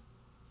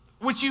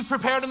 which you've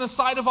prepared in the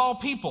sight of all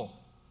people,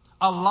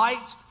 a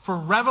light for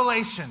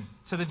revelation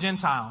to the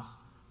Gentiles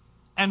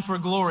and for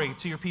glory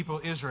to your people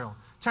Israel.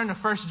 Turn to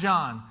 1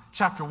 John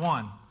chapter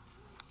 1.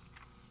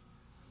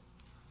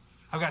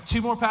 I've got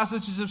two more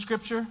passages of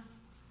Scripture,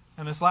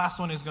 and this last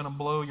one is going to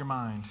blow your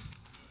mind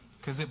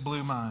because it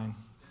blew mine.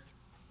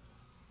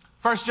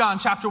 1 John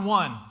chapter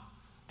 1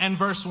 and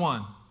verse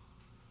 1.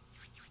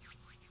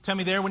 Tell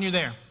me there when you're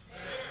there.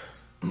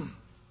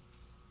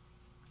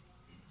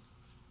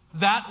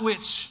 That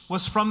which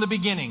was from the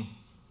beginning,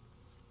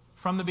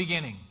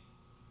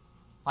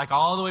 like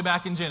all the way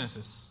back in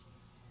Genesis,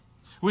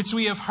 which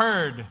we have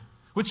heard,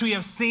 which we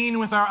have seen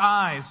with our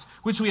eyes,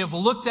 which we have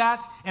looked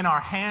at and our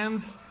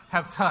hands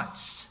have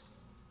touched.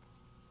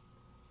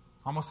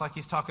 Almost like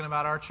he's talking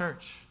about our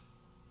church.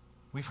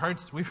 We've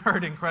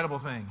heard incredible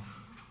things.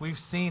 We've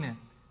seen it.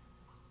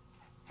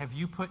 Have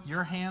you put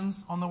your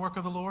hands on the work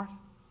of the Lord?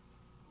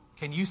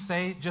 Can you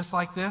say just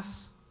like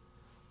this?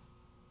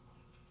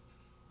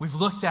 We've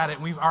looked at it.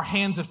 Our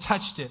hands have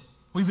touched it.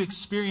 We've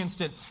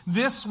experienced it.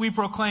 This we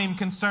proclaim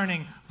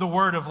concerning the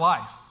word of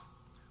life.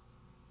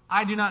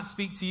 I do not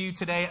speak to you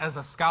today as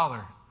a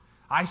scholar.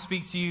 I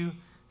speak to you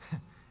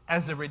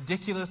as a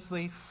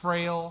ridiculously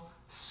frail,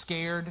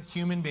 scared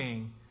human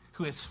being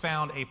who has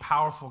found a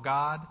powerful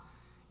God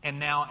and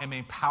now am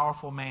a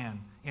powerful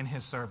man in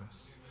his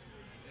service.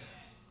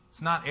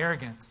 It's not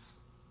arrogance.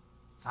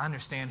 It's I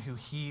understand who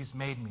he's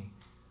made me.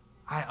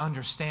 I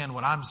understand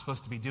what I'm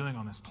supposed to be doing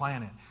on this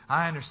planet.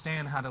 I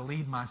understand how to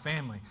lead my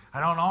family. I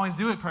don't always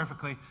do it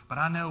perfectly, but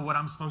I know what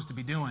I'm supposed to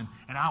be doing,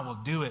 and I will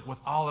do it with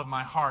all of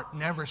my heart,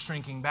 never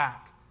shrinking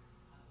back.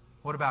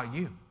 What about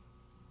you?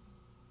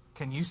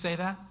 Can you say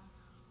that?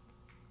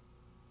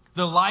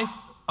 The life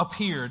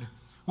appeared.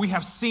 We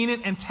have seen it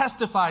and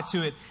testified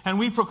to it, and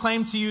we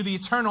proclaim to you the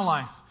eternal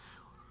life,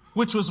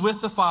 which was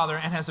with the Father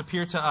and has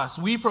appeared to us.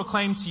 We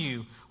proclaim to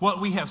you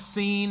what we have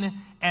seen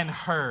and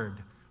heard.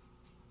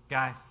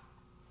 Guys,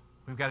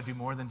 we've got to do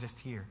more than just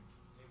hear. Amen.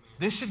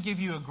 This should give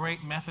you a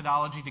great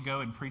methodology to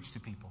go and preach to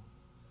people.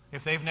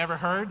 If they've never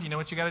heard, you know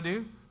what you got to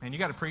do? Man, you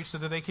got to preach so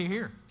that they can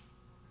hear.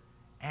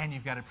 And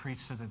you've got to preach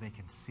so that they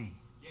can see.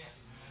 Yes.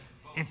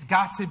 It's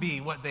got to be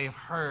what they've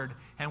heard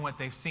and what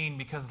they've seen,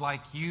 because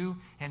like you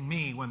and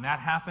me, when that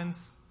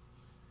happens,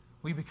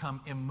 we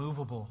become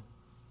immovable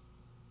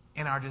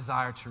in our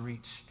desire to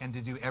reach and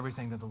to do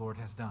everything that the Lord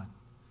has done.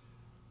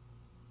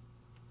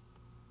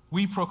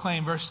 We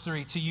proclaim, verse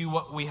 3, to you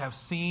what we have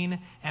seen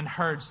and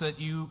heard, so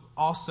that you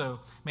also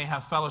may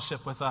have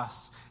fellowship with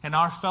us. And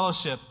our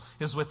fellowship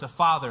is with the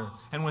Father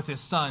and with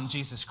His Son,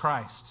 Jesus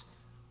Christ.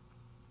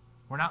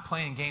 We're not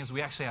playing games.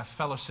 We actually have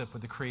fellowship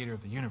with the Creator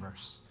of the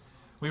universe.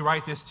 We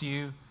write this to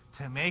you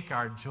to make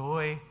our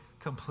joy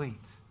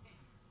complete.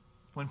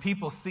 When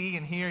people see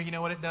and hear, you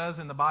know what it does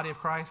in the body of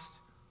Christ?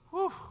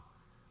 Whew!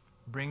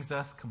 Brings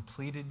us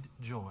completed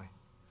joy.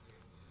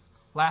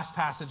 Last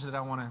passage that I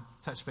want to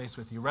touch base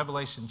with you,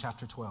 Revelation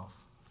chapter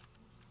 12.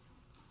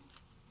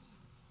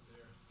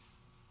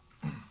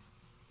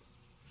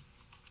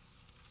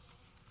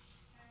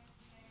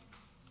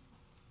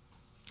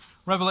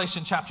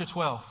 Revelation chapter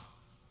 12.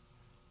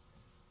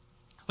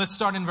 Let's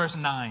start in verse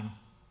 9.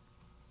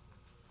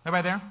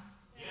 Everybody there?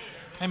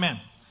 Yes. Amen.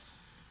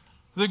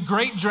 The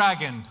great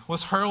dragon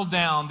was hurled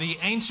down, the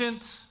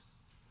ancient...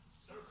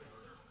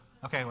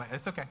 Okay, wait,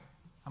 it's okay.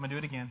 I'm going to do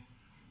it again.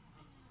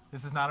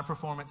 This is not a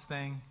performance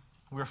thing.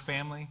 We're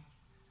family.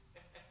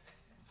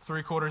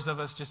 3/4 of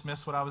us just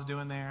missed what I was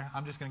doing there.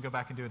 I'm just going to go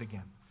back and do it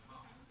again.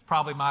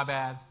 Probably my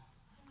bad.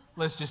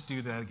 Let's just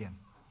do that again.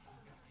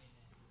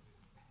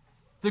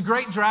 The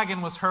great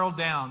dragon was hurled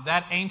down,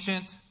 that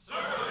ancient...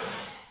 serpent.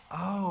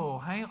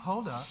 Oh,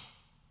 hold up.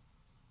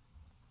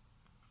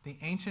 The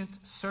ancient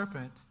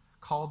serpent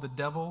called the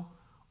devil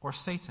or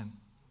Satan,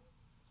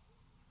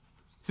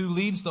 who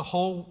leads the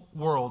whole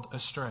world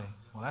astray.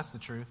 Well, that's the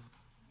truth.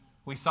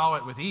 We saw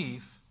it with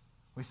Eve.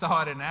 We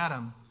saw it in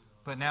Adam.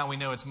 But now we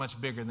know it's much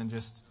bigger than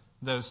just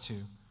those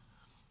two.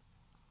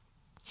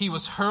 He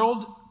was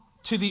hurled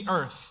to the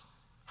earth.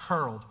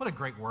 Hurled. What a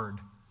great word.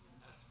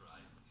 That's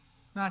right.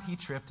 Not he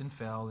tripped and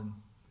fell and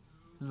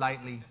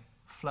lightly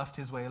fluffed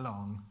his way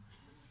along.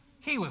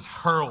 He was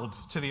hurled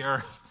to the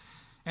earth,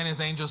 and his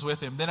angels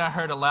with him. Then I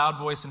heard a loud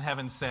voice in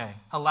heaven say,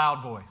 a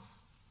loud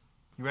voice.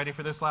 You ready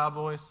for this loud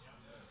voice?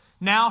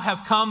 Now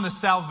have come the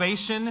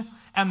salvation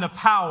and the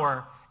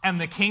power and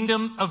the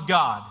kingdom of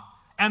God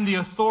and the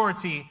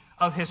authority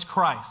of His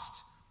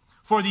Christ.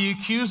 For the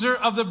accuser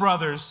of the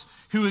brothers,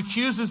 who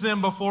accuses them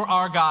before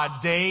our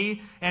God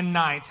day and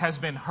night, has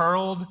been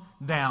hurled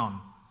down.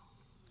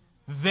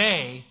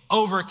 They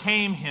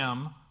overcame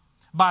him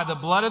by the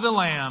blood of the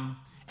Lamb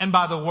and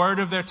by the word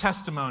of their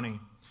testimony.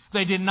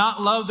 They did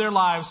not love their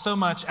lives so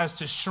much as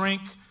to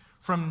shrink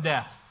from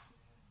death.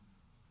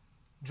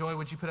 Joy,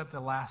 would you put up the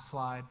last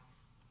slide?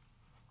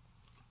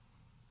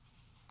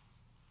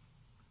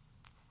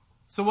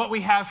 So what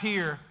we have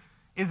here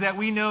is that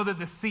we know that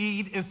the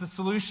seed is the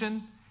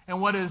solution.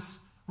 And what does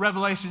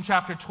Revelation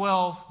chapter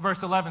 12,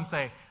 verse 11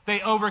 say?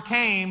 They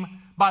overcame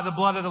by the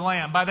blood of the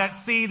Lamb, by that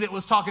seed that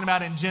was talking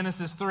about in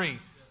Genesis 3.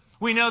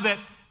 We know that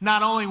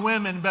not only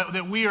women, but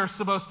that we are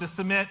supposed to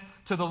submit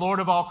to the Lord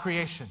of all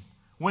creation.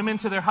 Women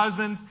to their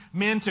husbands,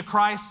 men to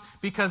Christ,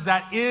 because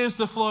that is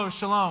the flow of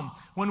shalom.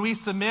 When we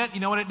submit, you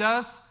know what it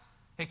does?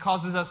 It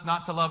causes us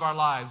not to love our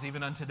lives,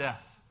 even unto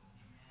death.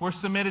 We're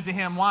submitted to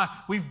Him. Why?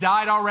 We've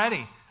died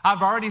already.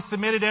 I've already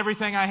submitted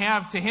everything I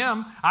have to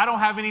Him. I don't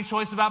have any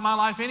choice about my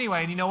life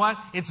anyway. And you know what?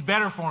 It's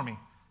better for me.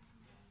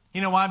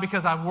 You know why?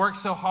 Because I've worked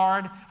so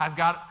hard.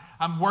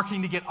 I'm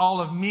working to get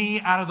all of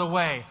me out of the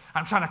way.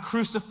 I'm trying to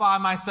crucify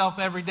myself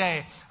every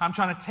day. I'm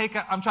trying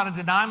to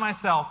deny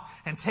myself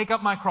and take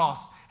up my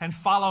cross and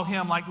follow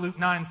Him, like Luke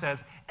 9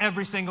 says,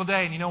 every single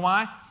day. And you know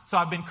why? So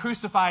I've been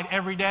crucified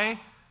every day.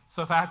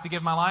 So if I have to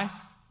give my life,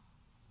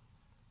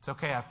 it's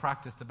okay. I've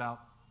practiced about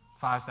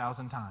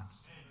 5,000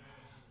 times.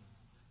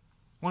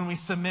 When we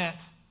submit,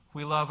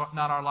 we love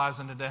not our lives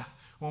unto death.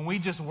 When we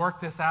just work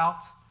this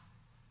out,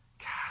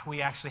 God,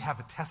 we actually have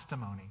a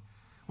testimony.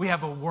 We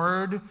have a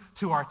word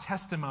to our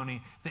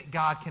testimony that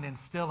God can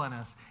instill in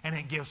us, and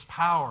it gives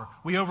power.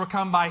 We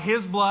overcome by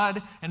His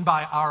blood and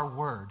by our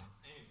word.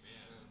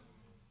 Amen.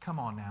 Come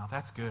on now,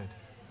 that's good.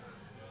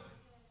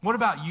 What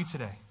about you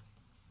today?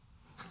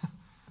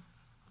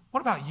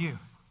 What about you?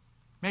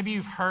 Maybe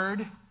you've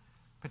heard,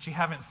 but you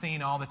haven't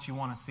seen all that you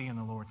want to see in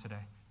the Lord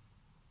today.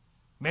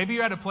 Maybe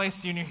you're at a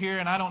place and you're here,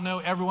 and I don't know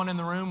everyone in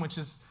the room, which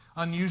is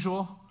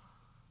unusual.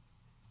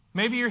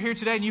 Maybe you're here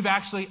today and you've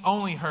actually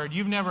only heard.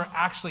 You've never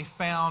actually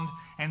found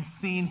and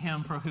seen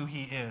him for who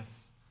he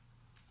is.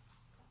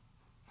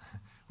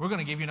 We're going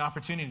to give you an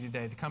opportunity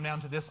today to come down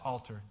to this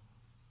altar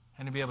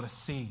and to be able to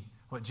see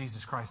what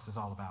Jesus Christ is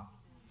all about.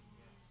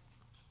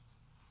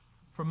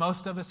 For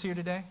most of us here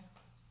today,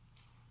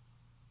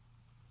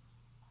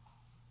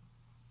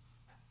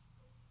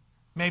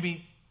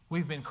 maybe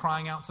we've been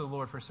crying out to the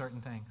Lord for certain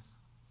things.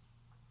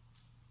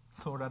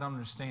 Lord, I don't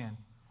understand.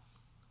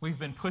 We've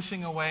been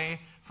pushing away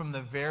from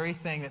the very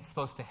thing that's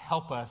supposed to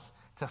help us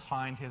to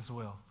find his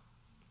will.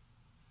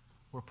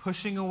 We're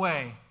pushing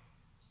away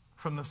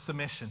from the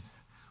submission.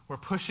 We're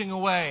pushing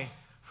away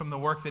from the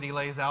work that he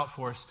lays out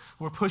for us.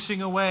 We're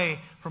pushing away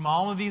from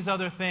all of these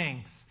other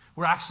things.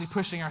 We're actually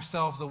pushing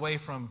ourselves away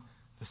from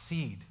the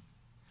seed.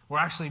 We're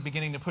actually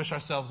beginning to push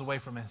ourselves away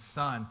from his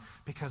son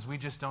because we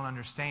just don't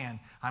understand.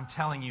 I'm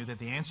telling you that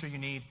the answer you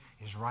need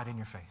is right in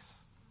your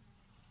face.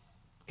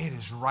 It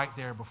is right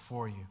there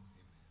before you.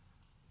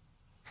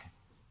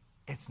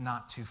 It's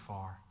not too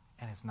far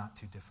and it's not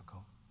too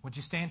difficult. Would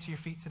you stand to your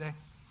feet today?